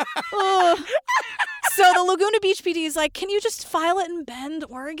now? Ugh. So the Laguna Beach PD is like, can you just file it in Bend,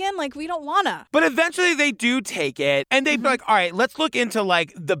 Oregon? We don't want to. But eventually they do take it, and they'd be like, all right, let's look into,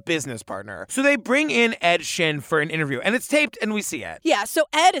 the business partner. So they bring in Ed Shin for an interview, and it's taped, and we see it. Yeah, so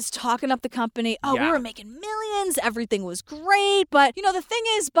Ed is talking up the company. Oh, Yeah. we were making millions. Everything was great. But, the thing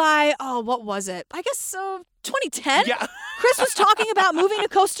is what was it? I guess 2010? Yeah. Chris was talking about moving to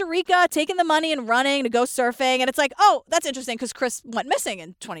Costa Rica, taking the money and running to go surfing. And it's like, oh, that's interesting because Chris went missing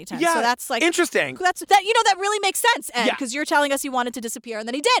in 2010. Yeah, so that's like interesting. That really makes sense, Ed, Yeah. because you're telling us he wanted to disappear and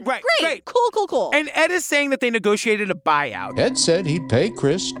then he did. Right, Great. Cool. And Ed is saying that they negotiated a buyout. Ed said he'd pay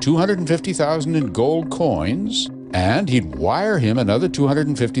Chris $250,000 in gold coins, and he'd wire him another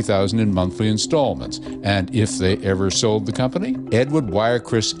 $250,000 in monthly installments. And if they ever sold the company, Ed would wire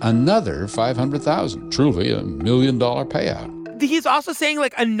Chris another $500,000. Truly $1 million payout. He's also saying,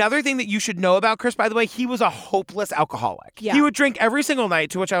 like, another thing that you should know about Chris, by the way, he was a hopeless alcoholic. Yeah. He would drink every single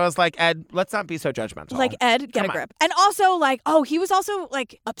night, to which I was like, Ed, let's not be so judgmental. Like, Ed, get a grip. And also, he was also,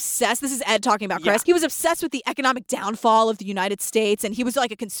 obsessed. This is Ed talking about Chris. Yeah. He was obsessed with the economic downfall of the United States, and he was, a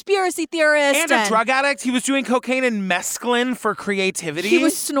conspiracy theorist. And a drug addict. He was doing cocaine and mescaline for creativity. He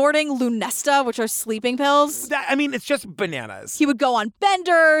was snorting Lunesta, which are sleeping pills. It's just bananas. He would go on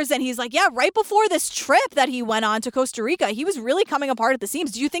benders, and he's like, yeah, right before this trip that he went on to Costa Rica, he was really coming apart at the seams.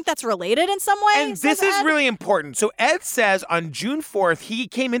 Do you think that's related in some way? And this is really important. So Ed says on June 4th, he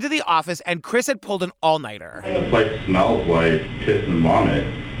came into the office and Chris had pulled an all-nighter. The place smells like piss and vomit.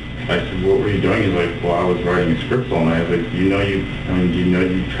 I said, what were you doing? He's like, well, I was writing scripts all night. I was like, do you know you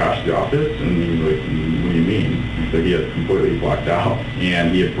trashed the office? And he was like, what do you mean? He said he had completely blacked out.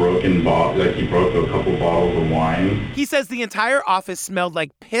 And he had broke a couple bottles of wine. He says the entire office smelled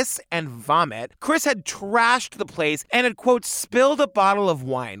like piss and vomit. Chris had trashed the place and had, quote, spilled a bottle of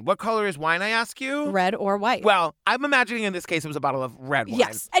wine. What color is wine, I ask you? Red or white. Well, I'm imagining in this case it was a bottle of red wine.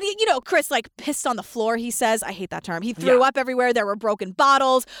 Yes. And, Chris, pissed on the floor, he says. I hate that term. He threw up everywhere. There were broken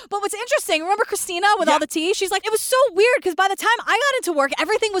bottles. But what's interesting, remember Christina with all the tea? She's like, it was so weird because by the time I got into work,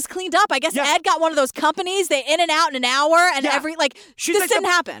 everything was cleaned up. I guess Ed got one of those companies, they in and out in an hour, and this didn't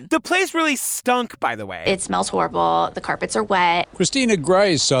happen. The place really stunk, by the way. It smells horrible. The carpets are wet. Christina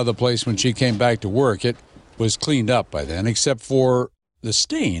Gray saw the place when she came back to work. It was cleaned up by then, except for the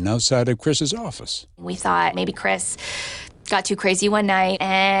stain outside of Chris's office. We thought maybe Chris got too crazy one night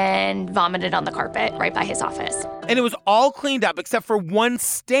and vomited on the carpet right by his office. And it was all cleaned up except for one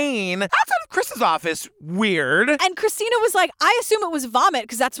stain outside of Chris's office. Weird. And Christina was like, I assume it was vomit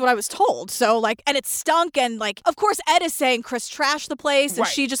because that's what I was told. So, and it stunk. And, of course, Ed is saying Chris trashed the place. And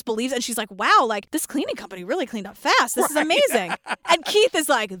she just believes. And she's like, wow, this cleaning company really cleaned up fast. This is amazing. And Keith is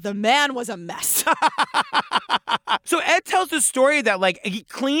like, the man was a mess. So Ed tells the story that, he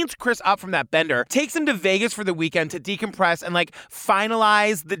cleans Chris up from that bender, takes him to Vegas for the weekend to decompress and,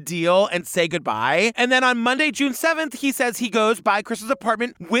 finalize the deal and say goodbye. And then on Monday, June 7th, he says he goes by Chris's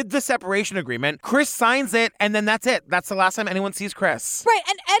apartment with the separation agreement. Chris signs it, and then that's it. That's the last time anyone sees Chris. Right,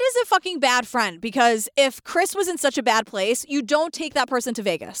 and Ed is a fucking bad friend because if Chris was in such a bad place, you don't take that person to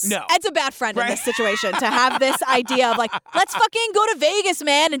Vegas. No. Ed's a bad friend in this situation to have this idea of let's fucking go to Vegas,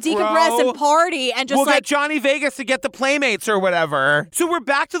 man, and decompress and party and just we'll get Johnny Vegas to get the Playmates or whatever. So we're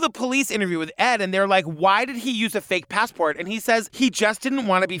back to the police interview with Ed, and they're like, why did he use a fake passport? And he says he just didn't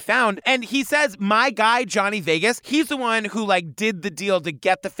want to be found. And he says, my guy, Johnny Vegas, he's the one who did the deal to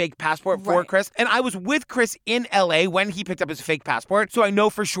get the fake passport for Chris. And I was with Chris in LA when he picked up his fake passport. So I know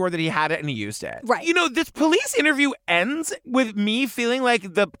for sure that he had it and he used it. Right. This police interview ends with me feeling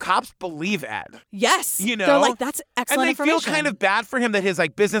like the cops believe Ed. Yes. They're like, that's excellent information. And they feel kind of bad for him that his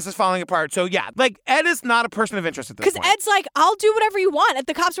business is falling apart. So yeah, Ed is not a person of interest at this point. Because Ed's like, I'll do whatever you want. And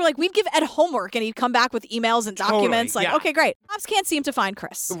the cops were like, we'd give Ed homework and he'd come back with emails and documents. Totally, okay, great. Cops can't seem to find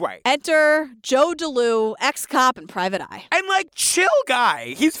Chris. Right. Enter Joe DeLue, ex-cop and private eye. And chill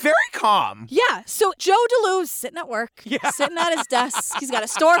guy. He's very calm. Yeah. So Joe DeLue's sitting at work, sitting at his desk. He's got a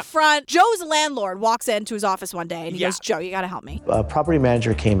storefront. Joe's landlord walks into his office one day and he goes, Joe, you got to help me. A property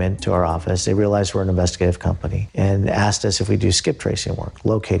manager came into our office. They realized we're an investigative company and asked us if we do skip tracing work,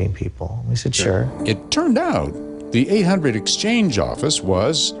 locating people. We said, sure. It turned out the 800 Exchange office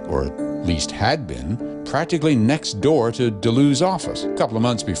was, or at least had been, practically next door to DeLue's office. A couple of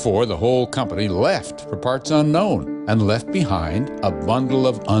months before, the whole company left for parts unknown and left behind a bundle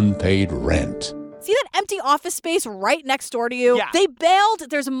of unpaid rent. See that empty office space right next door to you? Yeah. They bailed.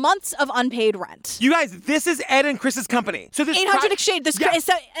 There's months of unpaid rent. You guys, this is Ed and Chris's company. So this 800 Exchange, this is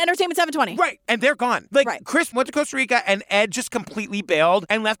Entertainment 720. Right, and they're gone. Chris went to Costa Rica and Ed just completely bailed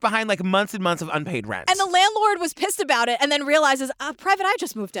and left behind months and months of unpaid rent. And the landlord was pissed about it and then realizes, Private Eye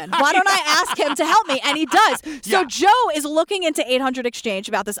just moved in. Why don't I ask him to help me? And he does. So Joe is looking into 800 Exchange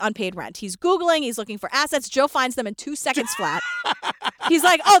about this unpaid rent. He's Googling, he's looking for assets. Joe finds them in 2 seconds flat. He's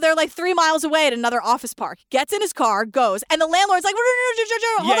like, they're 3 miles away at another office park. Gets in his car, goes, and the landlord's like,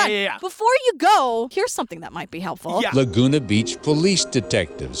 hold on. Yeah. Before you go, here's something that might be helpful. Yeah. Laguna Beach police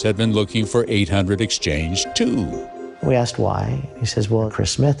detectives had been looking for 800 Exchange too. We asked why. He says, well,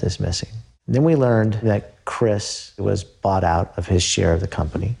 Chris Smith is missing. And then we learned that Chris was bought out of his share of the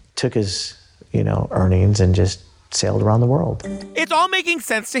company, took his, earnings and just sailed around the world. It's all making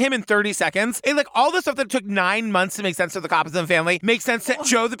sense to him in 30 seconds. Like all the stuff that took 9 months to make sense to the cops and the family makes sense to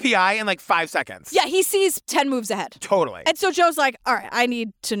Joe the PI in like 5 seconds. Yeah, he sees 10 moves ahead. Totally. And so Joe's like, all right, I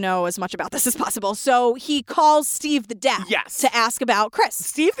need to know as much about this as possible. So he calls Steve the dad to ask about Chris.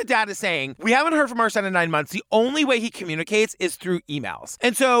 Steve the dad is saying, we haven't heard from our son in 9 months. The only way he communicates is through emails.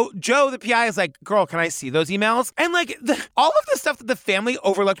 And so Joe the PI is like, girl, can I see those emails? And like all of the stuff that the family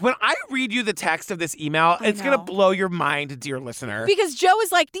overlooked, when I read you the text of this email, it's going to blow your mind, dear listener. Because Joe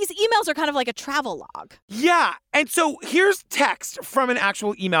is like, these emails are kind of like a travel log. Yeah. And so here's text from an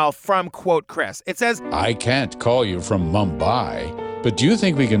actual email from, quote, Chris. It says, I can't call you from Mumbai, but do you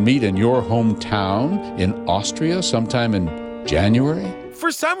think we can meet in your hometown in Austria sometime in January?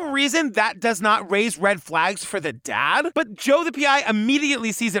 For some reason, that does not raise red flags for the dad, but Joe the PI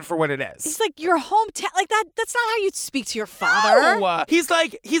immediately sees it for what it is. He's like, your hometown, like that's not how you speak to your father. No. He's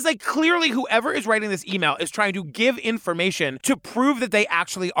like, clearly whoever is writing this email is trying to give information to prove that they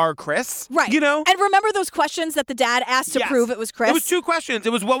actually are Chris. Right. And remember those questions that the dad asked to prove it was Chris? It was 2 questions.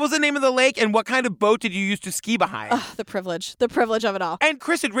 It was, what was the name of the lake and what kind of boat did you use to ski behind? Ugh, the privilege of it all. And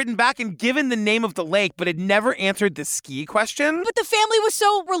Chris had written back and given the name of the lake, but had never answered the ski question. But the family was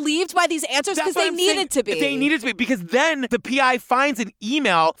so relieved by these answers because they needed to be. They needed to be because then the PI finds an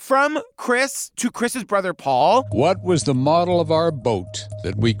email from Chris to Chris's brother, Paul. What was the model of our boat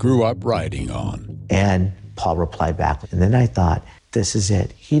that we grew up riding on? And Paul replied back. And then I thought, this is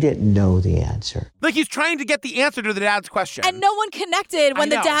it. He didn't know the answer. Like he's trying to get the answer to the dad's question. And no one connected when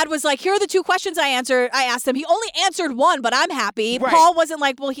the dad was like, here are the 2 questions I asked him. He only answered 1, but I'm happy. Right. Paul wasn't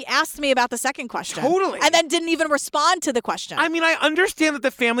like, well, he asked me about the second question. Totally. And then didn't even respond to the question. I mean, I understand that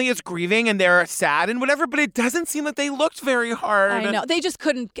the family is grieving and they're sad and whatever, but it doesn't seem like they looked very hard. I know. They just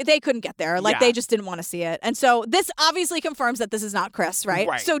couldn't get there. Like they just didn't want to see it. And so this obviously confirms that this is not Chris,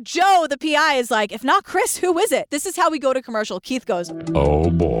 right? So Joe, the PI, is like, if not Chris, who is it? This is how we go to commercial. Keith goes, oh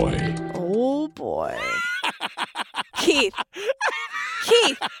boy. Oh boy. Keith.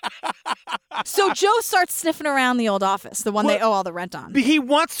 So Joe starts sniffing around the old office, the one they owe all the rent on. He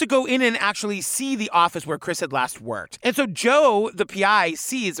wants to go in and actually see the office where Chris had last worked. And so Joe, the PI,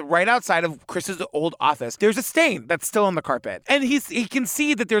 sees right outside of Chris's old office, there's a stain that's still on the carpet. And he can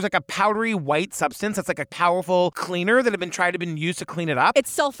see that there's like a powdery white substance that's like a powerful cleaner that had been used to clean it up.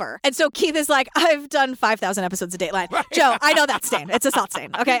 It's sulfur. And so Keith is like, I've done 5,000 episodes of Dateline. Right. Joe, I know that stain. It's a salt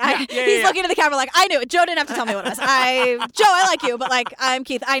stain. Okay. He's looking at the camera like, I knew it. Joe didn't have to tell me what it was. Joe, I like you, but like, I'm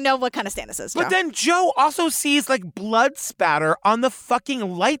Keith. I know what kind of stain this is, Joe. But then Joe also sees like blood spatter on the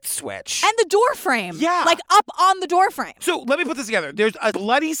fucking light switch. And the door frame. Yeah. Like up on the door frame. So let me put this together. There's a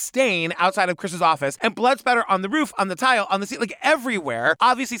bloody stain outside of Chris's office and blood spatter on the roof, on the tile, on the seat, like everywhere.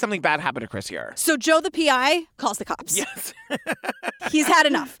 Obviously something bad happened to Chris here. So Joe the PI calls the cops. Yes. He's had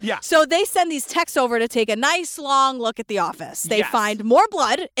enough. Yeah. So they send these techs over to take a nice long look at the office. They find more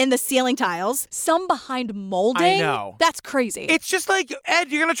blood in the ceiling tiles, some behind molding. I know. That's crazy. It's just like,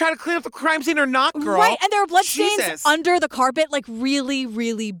 Ed, you're going to try to clean up the crime scene or not, girl? Right, and there are blood stains under the carpet, like really,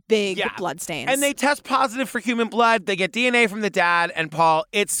 really big blood stains. And they test positive for human blood. They get DNA from the dad and Paul.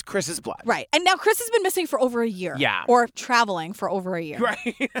 It's Chris's blood. Right. And now Chris has been missing for over a year. Yeah. Or traveling for over a year.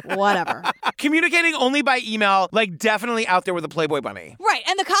 Right. Whatever. Communicating only by email, like definitely out there with a Playboy bunny. Right.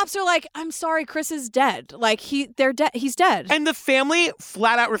 And the cops are like, I'm sorry, Chris is dead. Like, they're dead. He's dead. And the family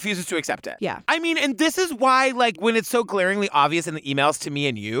flat out refuses to accept it. Yeah. I mean, and this is why, like, when it's so glaringly obvious in the emails to me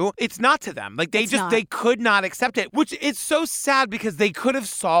and you, it's not to them. Like, they they could not accept it, which is so sad because they could have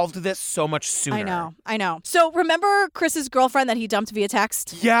solved this so much sooner. I know. So remember Chris's girlfriend that he dumped via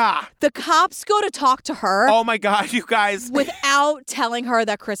text? Yeah. The cops go to talk to her. Oh my God, you guys. Without telling her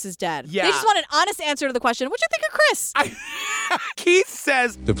that Chris is dead. Yeah. They just want an honest answer to the question, what'd you think of Chris? Keith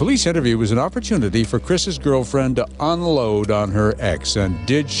says, the police interview was an opportunity for Chris's girlfriend to unload on her ex, and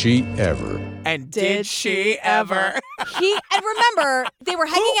did she ever? And did she ever? And remember, they were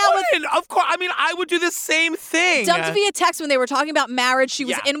hanging out with... Of course, I mean, I would do the same thing. Dumped via text when they were talking about marriage. She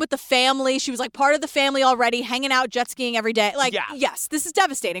was in with the family. She was like part of the family already, hanging out, jet skiing every day. Like, yes, this is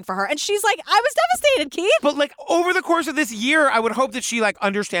devastating for her. And she's like, I was devastated, Keith. But like over the course of this year, I would hope that she like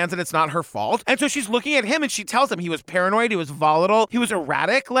understands that it's not her fault. And so she's looking at him and she tells him he was paranoid, he was volatile, he was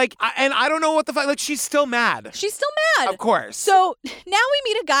erratic. Like, and I don't know what the fuck, like she's still mad. She's still mad. Of course. So now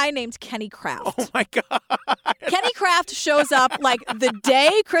we meet a guy named Kenny Krause. Kraft. Oh my God. Kenny Kraft shows up like the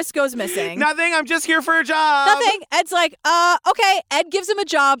day Chris goes missing. Nothing. I'm just here for a job. Nothing. Ed's like, okay. Ed gives him a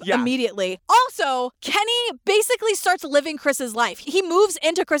job immediately. Also, Kenny basically starts living Chris's life. He moves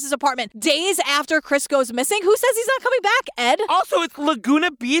into Chris's apartment days after Chris goes missing. Who says he's not coming back, Ed? Also, it's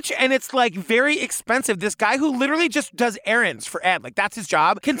Laguna Beach and it's like very expensive. This guy who literally just does errands for Ed, like that's his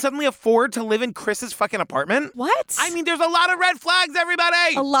job, can suddenly afford to live in Chris's fucking apartment. What? I mean, there's a lot of red flags,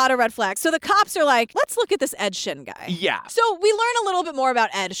 everybody. A lot of red flags. So the cops are like, let's look at this Ed Shin guy. Yeah. So we learn a little bit more about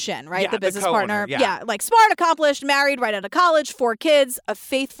Ed Shin, right? Yeah, the business co-owner, partner. yeah. Like smart, accomplished, married right out of college, 4 kids, a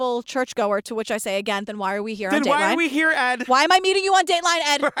faithful churchgoer, to which I say again, then why are we here on Dateline? Then why are we here, Ed? Why am I meeting you on Dateline,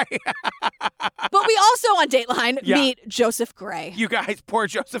 Ed? Right. But we also on Dateline meet Joseph Gray. You guys, poor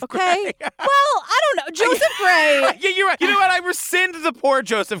Joseph Okay. Gray. Well, I don't know. Joseph Gray. Yeah, you're right. You know what? I rescind the poor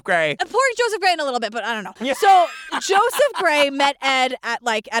Joseph Gray. Poor Joseph Gray in a little bit, but I don't know. Yeah. So Joseph Gray met Ed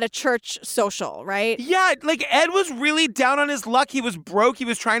at a church social, right? Yeah, like Ed was really down on his luck. He was broke. He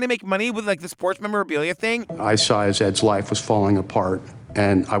was trying to make money with like the sports memorabilia thing. I saw as Ed's life was falling apart,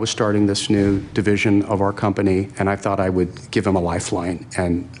 and I was starting this new division of our company, and I thought I would give him a lifeline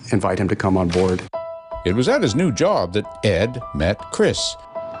and invite him to come on board. It was at his new job that Ed met Chris.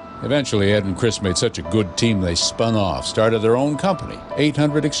 Eventually, Ed and Chris made such a good team they spun off, started their own company,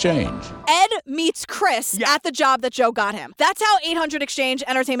 800 Exchange. Ed meets Chris at the job that Joe got him. That's how 800 Exchange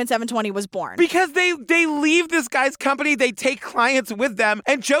Entertainment 720 was born. Because they leave this guy's company, they take clients with them,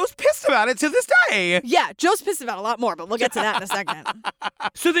 and Joe's pissed about it to this day. Yeah, Joe's pissed about a lot more, but we'll get to that in a second.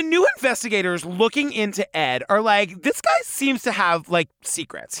 So the new investigators looking into Ed are like, this guy seems to have, like,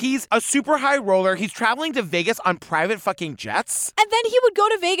 secrets. He's a super high roller. He's traveling to Vegas on private fucking jets. And then he would go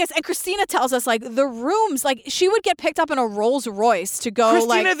to Vegas, and Christina tells us, like, the rooms, like, she would get picked up in a Rolls Royce to go,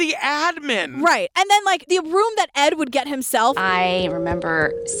 Christina, the admin. Right. And then, like, the room that Ed would get himself. I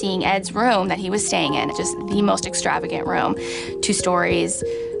remember seeing Ed's room that he was staying in, just the most extravagant room, 2 stories,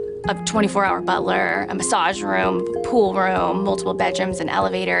 a 24-hour butler, a massage room, pool room, multiple bedrooms, an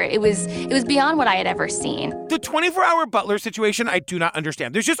elevator. It was beyond what I had ever seen. The 24-hour butler situation, I do not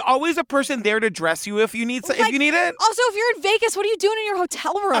understand. There's just always a person there to dress you if you need if you need it. Also, if you're in Vegas, what are you doing in your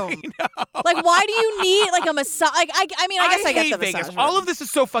hotel room? I know. Like, why do you need like a massage? Like, I guess I get the Vegas. massage. All of this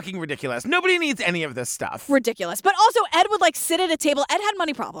is so fucking ridiculous. Nobody needs any of this stuff. Ridiculous. But also, Ed would like sit at a table. Ed had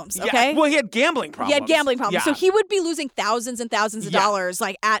money problems. Okay. Yeah. Well, he had gambling problems. He had gambling problems. Yeah. So he would be losing thousands and thousands of dollars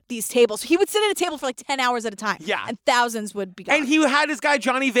like at these tables. So he would sit at a table for like 10 hours at a time. Yeah. And thousands would be gone. And he had his guy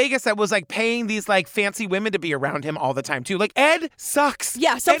Johnny Vegas that was like paying these like fancy women to be around him all the time too. Like Ed sucks.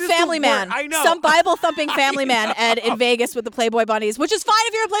 Yeah, some Ed family man. I know. Some Bible thumping family man, Ed, in Vegas with the Playboy bunnies, which is fine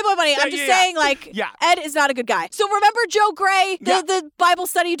if you're a Playboy bunny. I'm just saying, like, Ed is not a good guy. So remember Joe Gray, the Bible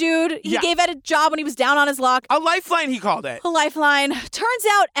study dude? He gave Ed a job when he was down on his luck. A lifeline, he called it. A lifeline. Turns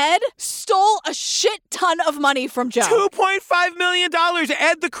out Ed stole a shit ton of money from Joe. $2.5 million.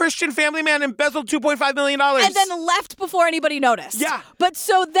 Ed, the Christian family man, embezzled $2.5 million. And then left before anybody noticed. Yeah. But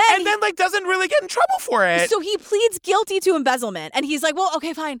so then... And then, like, doesn't really get in trouble for it. So he pleads guilty to embezzlement. And he's like, well,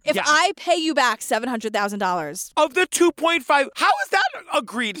 okay, fine. If I pay you back $700,000... Of the 2.5... How is that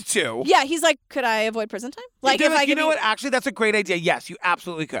agreed to? Yeah, he's like, could I avoid prison time? Like, if I you know what? Actually, that's a great idea. Yes, you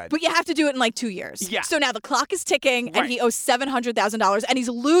absolutely could. But you have to do it in like 2 years. Yeah. So now the clock is ticking, and he owes $700,000, and he's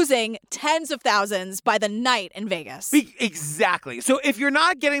losing tens of thousands by the night in Vegas. Exactly. So if you're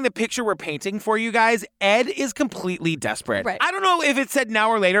not getting the picture we're painting for you guys, Ed is completely desperate. Right. I don't know if it's said now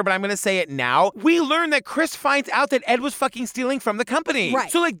or later, but I'm going to say it now. We learn that Chris finds out that Ed was fucking stealing from the company. Right.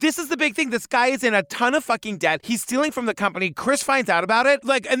 So like this is the big thing. This guy is in a ton of fucking debt. He's stealing from the company. Chris finds out about it.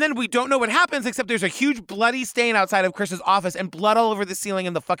 Like, and then we don't know what happens except there's a huge bloody stain outside of Chris's office and blood all over the ceiling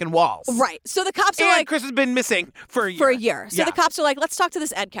and the fucking walls. Right. So the cops are and like... Chris has been missing for a year. For a year. So the cops are like, let's talk to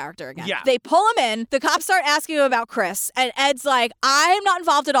this Ed character again. Yeah. They pull him in. The cops start asking him about Chris. And Ed's like, I'm not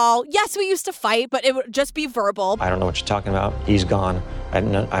involved at all. Yes, we used to fight, but it would just be verbal. I don't know what you're talking about. He's gone. I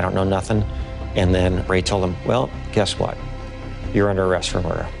don't know nothing. And then Ray told him, well, guess what? You're under arrest for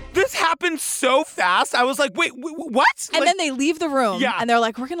murder. This happened so fast. I was like, wait, what? And then they leave the room. Yeah. And they're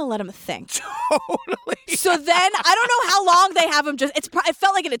like, we're going to let him think. Totally. So then, I don't know how long they have him just... It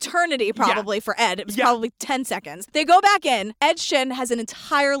felt like an eternity probably for Ed. It was probably 10 seconds. They go back in. Ed Shin has an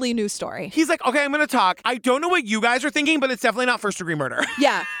entirely new story. He's like, okay, I'm going to talk. I don't know what you guys are thinking, but it's definitely not first-degree murder.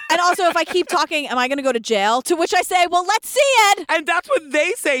 Yeah. And also, if I keep talking, am I going to go to jail? To which I say, well, let's see, Ed. And that's what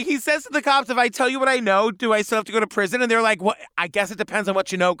they say. He says to the cops, if I tell you what I know, do I still have to go to prison? And they're like, well, I guess it depends on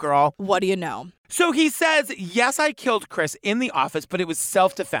what you know, girl. What do you know? So he says, yes, I killed Chris in the office, but it was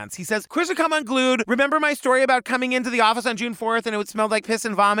self-defense. He says, Chris would come unglued. Remember my story about coming into the office on June 4th and it would smell like piss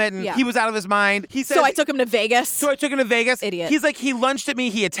and vomit and he was out of his mind? He says, so I took him to Vegas. Idiot. He's like, he lunged at me,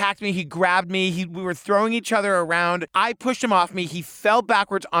 he attacked me, he grabbed me, we were throwing each other around. I pushed him off me. He fell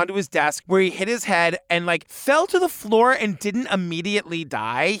backwards onto his desk where he hit his head and like fell to the floor and didn't immediately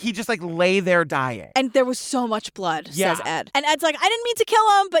die. He just like lay there dying. And there was so much blood, says Ed. And Ed's like, I didn't mean to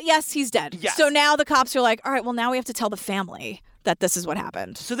kill him, but yes, he's dead. Yes. So now the cops are like, all right, well, now we have to tell the family that this is what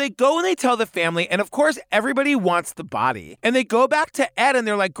happened. So they go and they tell the family, and of course, everybody wants the body. And they go back to Ed and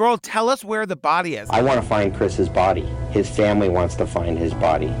they're like, girl, tell us where the body is. I want to find Chris's body. His family wants to find his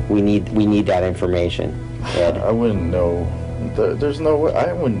body. We need that information, Ed. I wouldn't know. There's no way.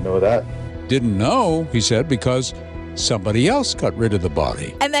 I wouldn't know that. Didn't know, he said, because somebody else got rid of the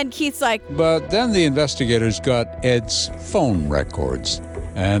body. And then Keith's like... But then the investigators got Ed's phone records.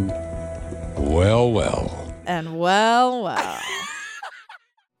 And, well. And well.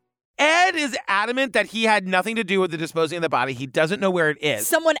 Ed is adamant that he had nothing to do with the disposing of the body. He doesn't know where it is.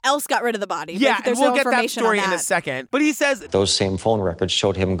 Someone else got rid of the body. Yeah, there's we'll no get that information story on in a second. But he says... Those same phone records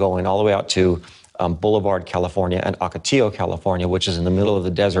showed him going all the way out to Boulevard, California, and Ocotillo, California, which is in the middle of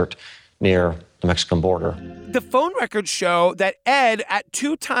the desert near the Mexican border. The phone records show that Ed, at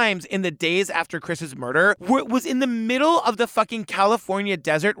 2 times in the days after Chris's murder, was in the middle of the fucking California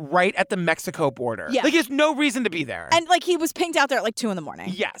desert right at the Mexico border. Yeah. Like, there's no reason to be there. And, like, he was pinged out there at, like, 2 in the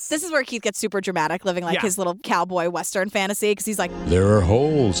morning. Yes. This is where Keith gets super dramatic, living, like, his little cowboy Western fantasy, because he's like... There are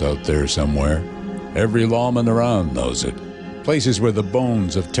holes out there somewhere. Every lawman around knows it. Places where the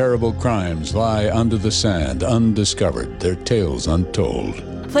bones of terrible crimes lie under the sand, undiscovered, their tales untold.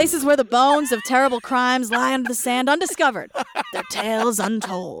 Places where the bones of terrible crimes lie under the sand, undiscovered, their tales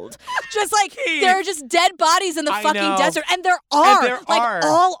untold. Just like, there are just dead bodies in the fucking desert. And there are.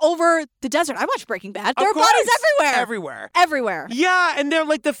 All over the desert. I watched Breaking Bad. There are bodies everywhere. Everywhere. Yeah, and they're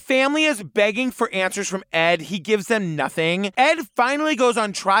like, the family is begging for answers from Ed. He gives them nothing. Ed finally goes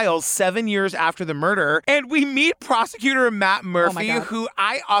on trial 7 years after the murder, and we meet prosecutor Matt Murphy, who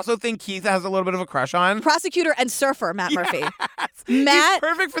I also think Keith has a little bit of a crush on. Prosecutor and surfer Matt Murphy. Matt... He's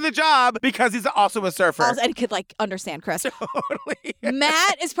perfect for the job because he's also a surfer. And he could, like, understand Chris. Totally.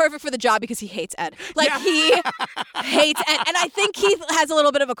 Matt is perfect for the job because he hates Ed. Like, he hates Ed. And I think Keith has a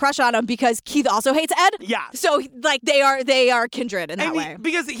little bit of a crush on him because Keith also hates Ed. Yeah. So, like, they are kindred in that way.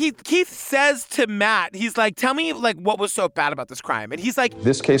 Because Keith says to Matt, he's like, tell me, like, what was so bad about this crime? And he's like...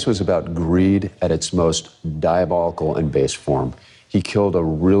 This case was about greed at its most diabolical and base form. He killed a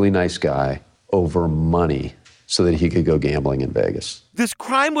really nice guy over money so that he could go gambling in Vegas. This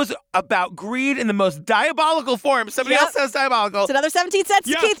crime was about greed in the most diabolical form. Somebody else says diabolical. It's another 17 cents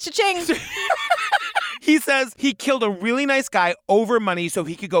to Keith. Cha-ching. He says he killed a really nice guy over money so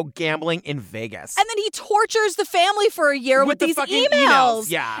he could go gambling in Vegas. And then he tortures the family for a year with these emails.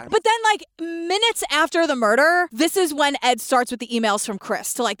 Yeah. But then, like, minutes after the murder, this is when Ed starts with the emails from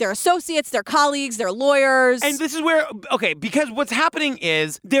Chris to, like, their associates, their colleagues, their lawyers. And this is where, because what's happening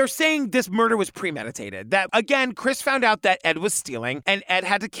is they're saying this murder was premeditated. That, again, Chris found out that Ed was stealing and Ed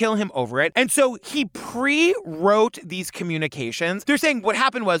had to kill him over it. And so he pre-wrote these communications. They're saying what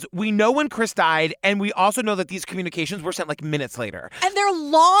happened was we know when Chris died, and we also know that these communications were sent like minutes later. And they're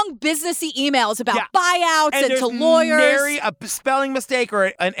long businessy emails about buyouts and to lawyers. Nary a spelling mistake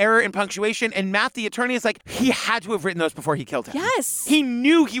or an error in punctuation. And Matt, the attorney, is like, he had to have written those before he killed him. Yes. He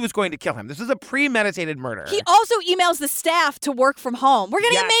knew he was going to kill him. This was a premeditated murder. He also emails the staff to work from home. We're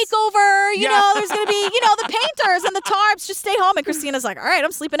getting a makeover. You know, there's going to be, the painters and the tarps. Just stay home. And Christina's like, all right,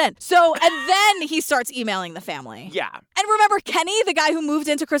 I'm sleeping in. So, and then he starts emailing the family. Yeah. And remember Kenny, the guy who moved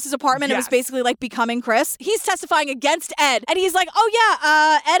into Chris's apartment and was basically like becoming Chris? He's testifying against Ed. And he's like,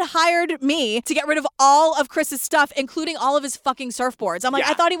 Ed hired me to get rid of all of Chris's stuff, including all of his fucking surfboards. I'm like,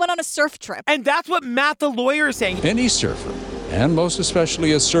 I thought he went on a surf trip. And that's what Matt, the lawyer, is saying. Any surfer, and most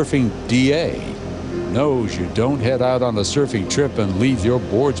especially a surfing DA, knows you don't head out on a surfing trip and leave your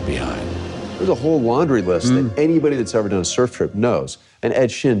boards behind. There's a whole laundry list that anybody that's ever done a surf trip knows, and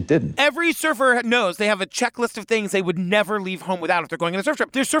Ed Shin didn't. Every surfer knows they have a checklist of things they would never leave home without if they're going on a surf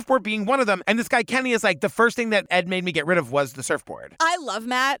trip. Their surfboard being one of them. And this guy Kenny is like, the first thing that Ed made me get rid of was the surfboard. I love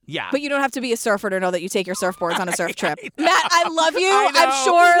Matt. Yeah. But you don't have to be a surfer to know that you take your surfboards on a surf trip. Matt, I love you. I'm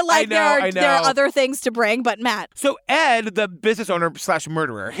sure there are other things to bring, but Matt. So Ed, the business owner /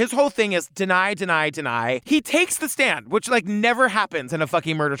 murderer, his whole thing is deny, deny, deny. He takes the stand, which like never happens in a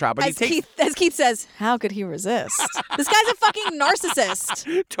fucking murder trial. But as Keith says, how could he resist? This guy's a fucking narcissist.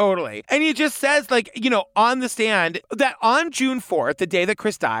 racist. Totally. And he just says, like, you know, on the stand that on June 4th, the day that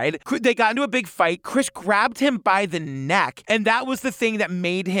Chris died, they got into a big fight. Chris grabbed him by the neck. And that was the thing that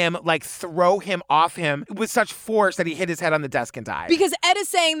made him, like, throw him off him with such force that he hit his head on the desk and died. Because Ed is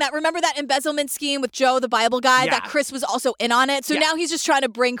saying that, remember that embezzlement scheme with Joe, the Bible guy, that Chris was also in on it? So now he's just trying to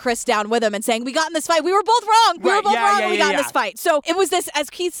bring Chris down with him and saying, we got in this fight. We were both wrong. We were both wrong when we got in this fight. So it was this, as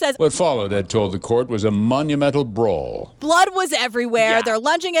Keith says. What followed, Ed told the court, was a monumental brawl. Blood was everywhere. They're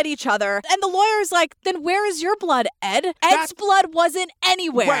lunging at each other. And the lawyer's like, then where is your blood, Ed? Ed's blood wasn't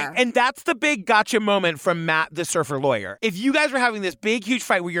anywhere. Right. And that's the big gotcha moment from Matt, the surfer lawyer. If you guys were having this big, huge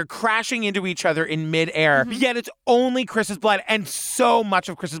fight where you're crashing into each other in midair, yet it's only Chris's blood and so much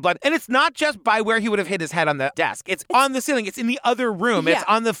of Chris's blood. And it's not just by where he would have hit his head on the desk. It's on the ceiling. It's in the other room. It's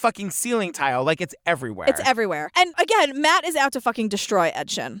on the fucking ceiling tile. Like, it's everywhere. It's everywhere. And again, Matt is out to fucking destroy Ed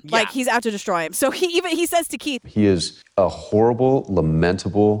Shin. Like, he's out to destroy him. So he says to Keith, He is a horrible,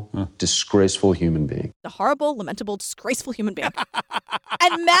 lamentable, disgraceful human being. a horrible, lamentable, disgraceful human being.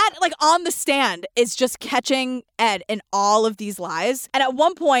 And Matt, like, on the stand is just catching Ed in all of these lies. And at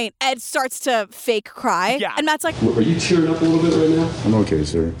one point, Ed starts to fake cry. Yeah. And Matt's like, Are you tearing up a little bit right now? I'm okay,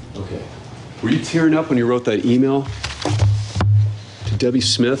 sir. Okay. Were you tearing up when you wrote that email to Debbie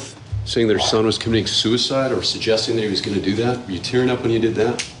Smith saying that her son was committing suicide or suggesting that he was going to do that? Were you tearing up when you did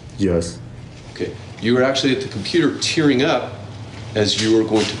that? Yes. Okay. You were actually at the computer tearing up as you were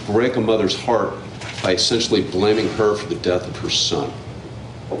going to break a mother's heart by essentially blaming her for the death of her son.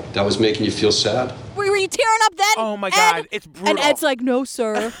 That was making you feel sad? were you tearing up then? Oh my God, it's brutal. And Ed's like, no,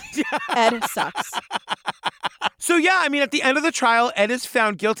 sir. Ed sucks. So yeah, I mean, at the end of the trial, Ed is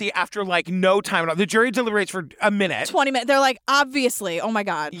found guilty after like no time at all. The jury deliberates for a minute. 20 minutes. They're like, obviously. Oh my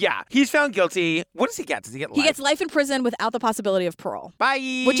God. Yeah, he's found guilty. What does he get? Does he get life? He gets life in prison without the possibility of parole.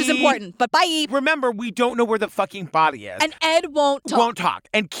 Bye. Which is important, but bye. Remember, we don't know where the fucking body is. And Ed won't talk.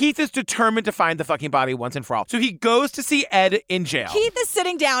 And Keith is determined to find the fucking body once and for all. So he goes to see Ed in jail. Keith is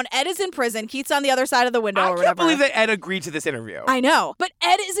sitting down. Ed is in prison. Keith's on the other side of the window or whatever. I can't believe that Ed agreed to this interview. I know. But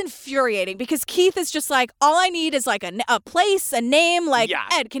Ed is infuriating because Keith is just like, all I need is like a place, a name. Like,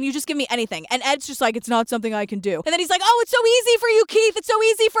 Ed, can you just give me anything? And Ed's just like, it's not something I can do. And then he's like, oh, it's so easy for you, Keith. It's so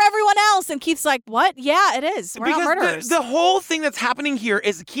easy for everyone else. And Keith's like, what? Yeah, it is. We're not murderers. The whole thing that's happening here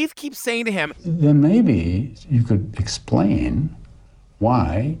is Keith keeps saying to him, then maybe you could explain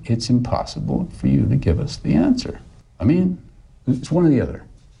why it's impossible for you to give us the answer. I mean, it's one or the other.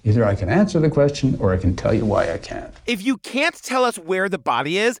 Either I can answer the question or I can tell you why I can't. If you can't tell us where the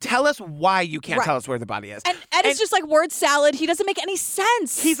body is, tell us why you can't tell us where the body is. And Ed is just like word salad. He doesn't make any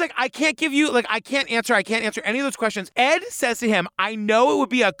sense. He's like, I can't answer any of those questions. Ed says to him, I know it would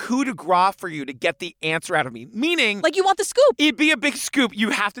be a coup de grace for you to get the answer out of me. Meaning, like, you want the scoop. It'd be a big scoop. You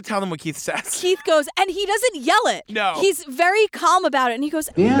have to tell them what Keith says. Keith goes, and he doesn't yell it. No. He's very calm about it. And he goes,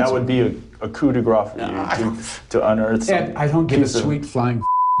 that would be a coup de grace for you to unearth something. Ed, I don't give a sweet flying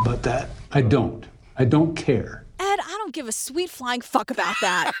about that. I don't care. Ed, I don't give a sweet flying fuck about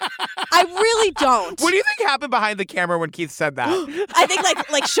that. I really don't. What do you think happened behind the camera when Keith said that? I think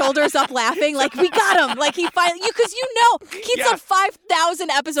like shoulders up laughing, like we got him. Like he finally, because Keith's on 5,000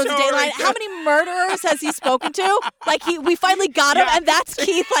 episodes of Dateline. How many murderers has he spoken to? Like we finally got him, and that's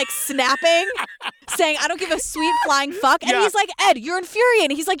Keith like snapping, saying, I don't give a sweet flying fuck. And he's like, Ed, you're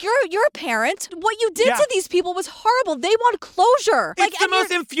infuriating. He's like, you're a parent. What you did to these people was horrible. They want closure. It's the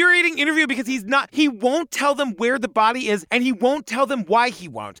most infuriating interview because he won't tell them where the body is, and he won't tell them why he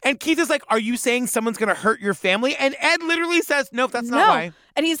won't. And Keith is like, are you saying someone's going to hurt your family? And Ed literally says, no, that's not why.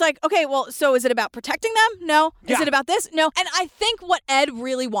 And he's like, okay, well, so is it about protecting them? No. Is it about this? No. And I think what Ed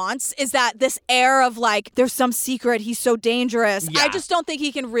really wants is that this air of like, there's some secret, he's so dangerous. I just don't think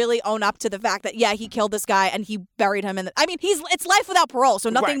he can really own up to the fact that, he killed this guy and he buried him it's life without parole, so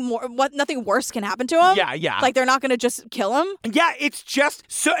nothing nothing worse can happen to him. Yeah. Like, they're not going to just kill him. Yeah, it's just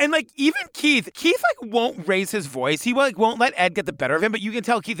so, and like, even Keith like won't raise his voice. He won't let Ed get the better of him, but you can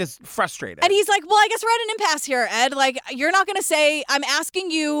tell Keith is frustrated. And he's like, well, I guess we're at an impasse here, Ed. Like, you're not going to say, I'm asking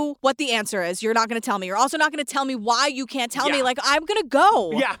you what the answer is. You're not going to tell me. You're also not going to tell me why you can't tell me. Like, I'm going to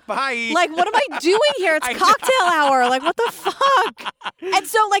go. Yeah, bye. Like, what am I doing here? It's cocktail hour. Like, what the fuck? And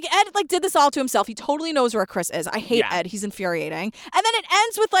so, like, Ed, like, did this all to himself. He totally knows where Chris is. I hate Ed. He's infuriating. And then it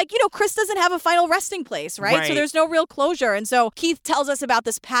ends with, like, Chris doesn't have a final resting place, right? So there's no real closure. And so Keith tells us about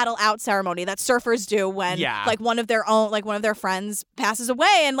this paddle out ceremony that surfers do when, like, one of their friends passes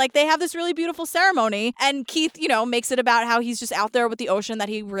away. And, like, they have this really beautiful ceremony. And Keith, makes it about how he's just out there with the ocean vacation that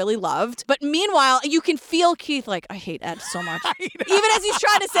he really loved. But meanwhile, you can feel Keith like, I hate Ed so much. Even as he's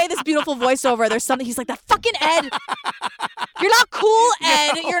trying to say this beautiful voiceover, there's something, he's like, that fucking Ed. You're not cool,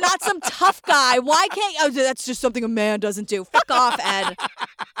 Ed. No. You're not some tough guy. Why can't you? Oh, that's just something a man doesn't do. Fuck off, Ed.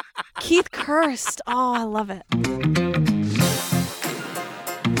 Keith cursed. Oh, I love it.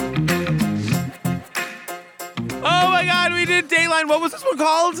 Oh my God, we did Dateline. What was this one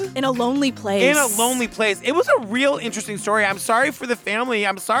called? In a Lonely Place. In a Lonely Place. It was a real interesting story. I'm sorry for the family.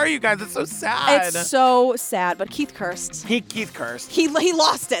 I'm sorry, you guys. It's so sad. It's so sad, but Keith cursed. Keith cursed. He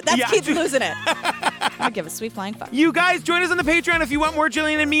lost it. That's Keith losing it. I'll give a sweet flying fuck. You guys, join us on the Patreon if you want more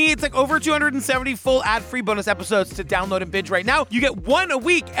Jillian and me. It's like over 270 full ad-free bonus episodes to download and binge right now. You get one a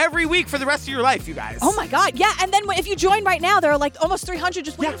week, every week for the rest of your life, you guys. Oh my God, yeah. And then if you join right now, there are like almost 300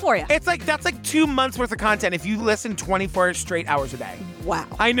 just waiting for you. It's like, that's like 2 months worth of content if you listen 24 straight hours a day. Wow.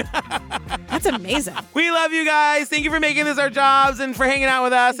 I know. That's amazing. We love you guys. Thank you for making this our jobs and for hanging out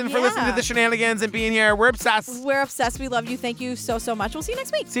with us and for listening to the shenanigans and being here. We're obsessed. We're obsessed. We love you. Thank you so, so much. We'll see you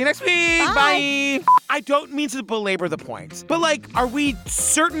next week. See you next week. Bye. I don't mean to belabor the point, but like, are we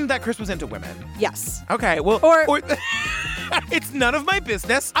certain that Chris was into women? Yes. Okay, well, or it's none of my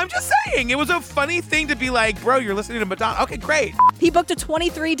business. I'm just saying, it was a funny thing to be like, bro, you're listening to Madonna. Okay, great. He booked a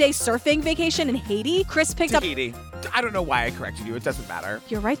 23-day surfing vacation in Haiti. Chris picked Tahiti. I don't know why I corrected you. It doesn't matter.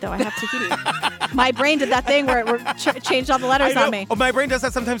 You're right, though. I have Tahiti. My brain did that thing where it changed all the letters on me. Oh, my brain does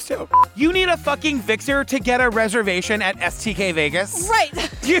that sometimes, too. You need a fucking Vixer to get a reservation at STK Vegas. Right.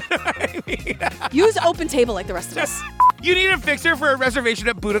 You know what I mean? Use Open Table like the rest of us. You need a Vixer for a reservation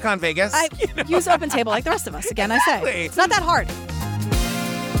at Budokan Vegas. Use Open Table like the rest of us. Again, I say. It's not that hard.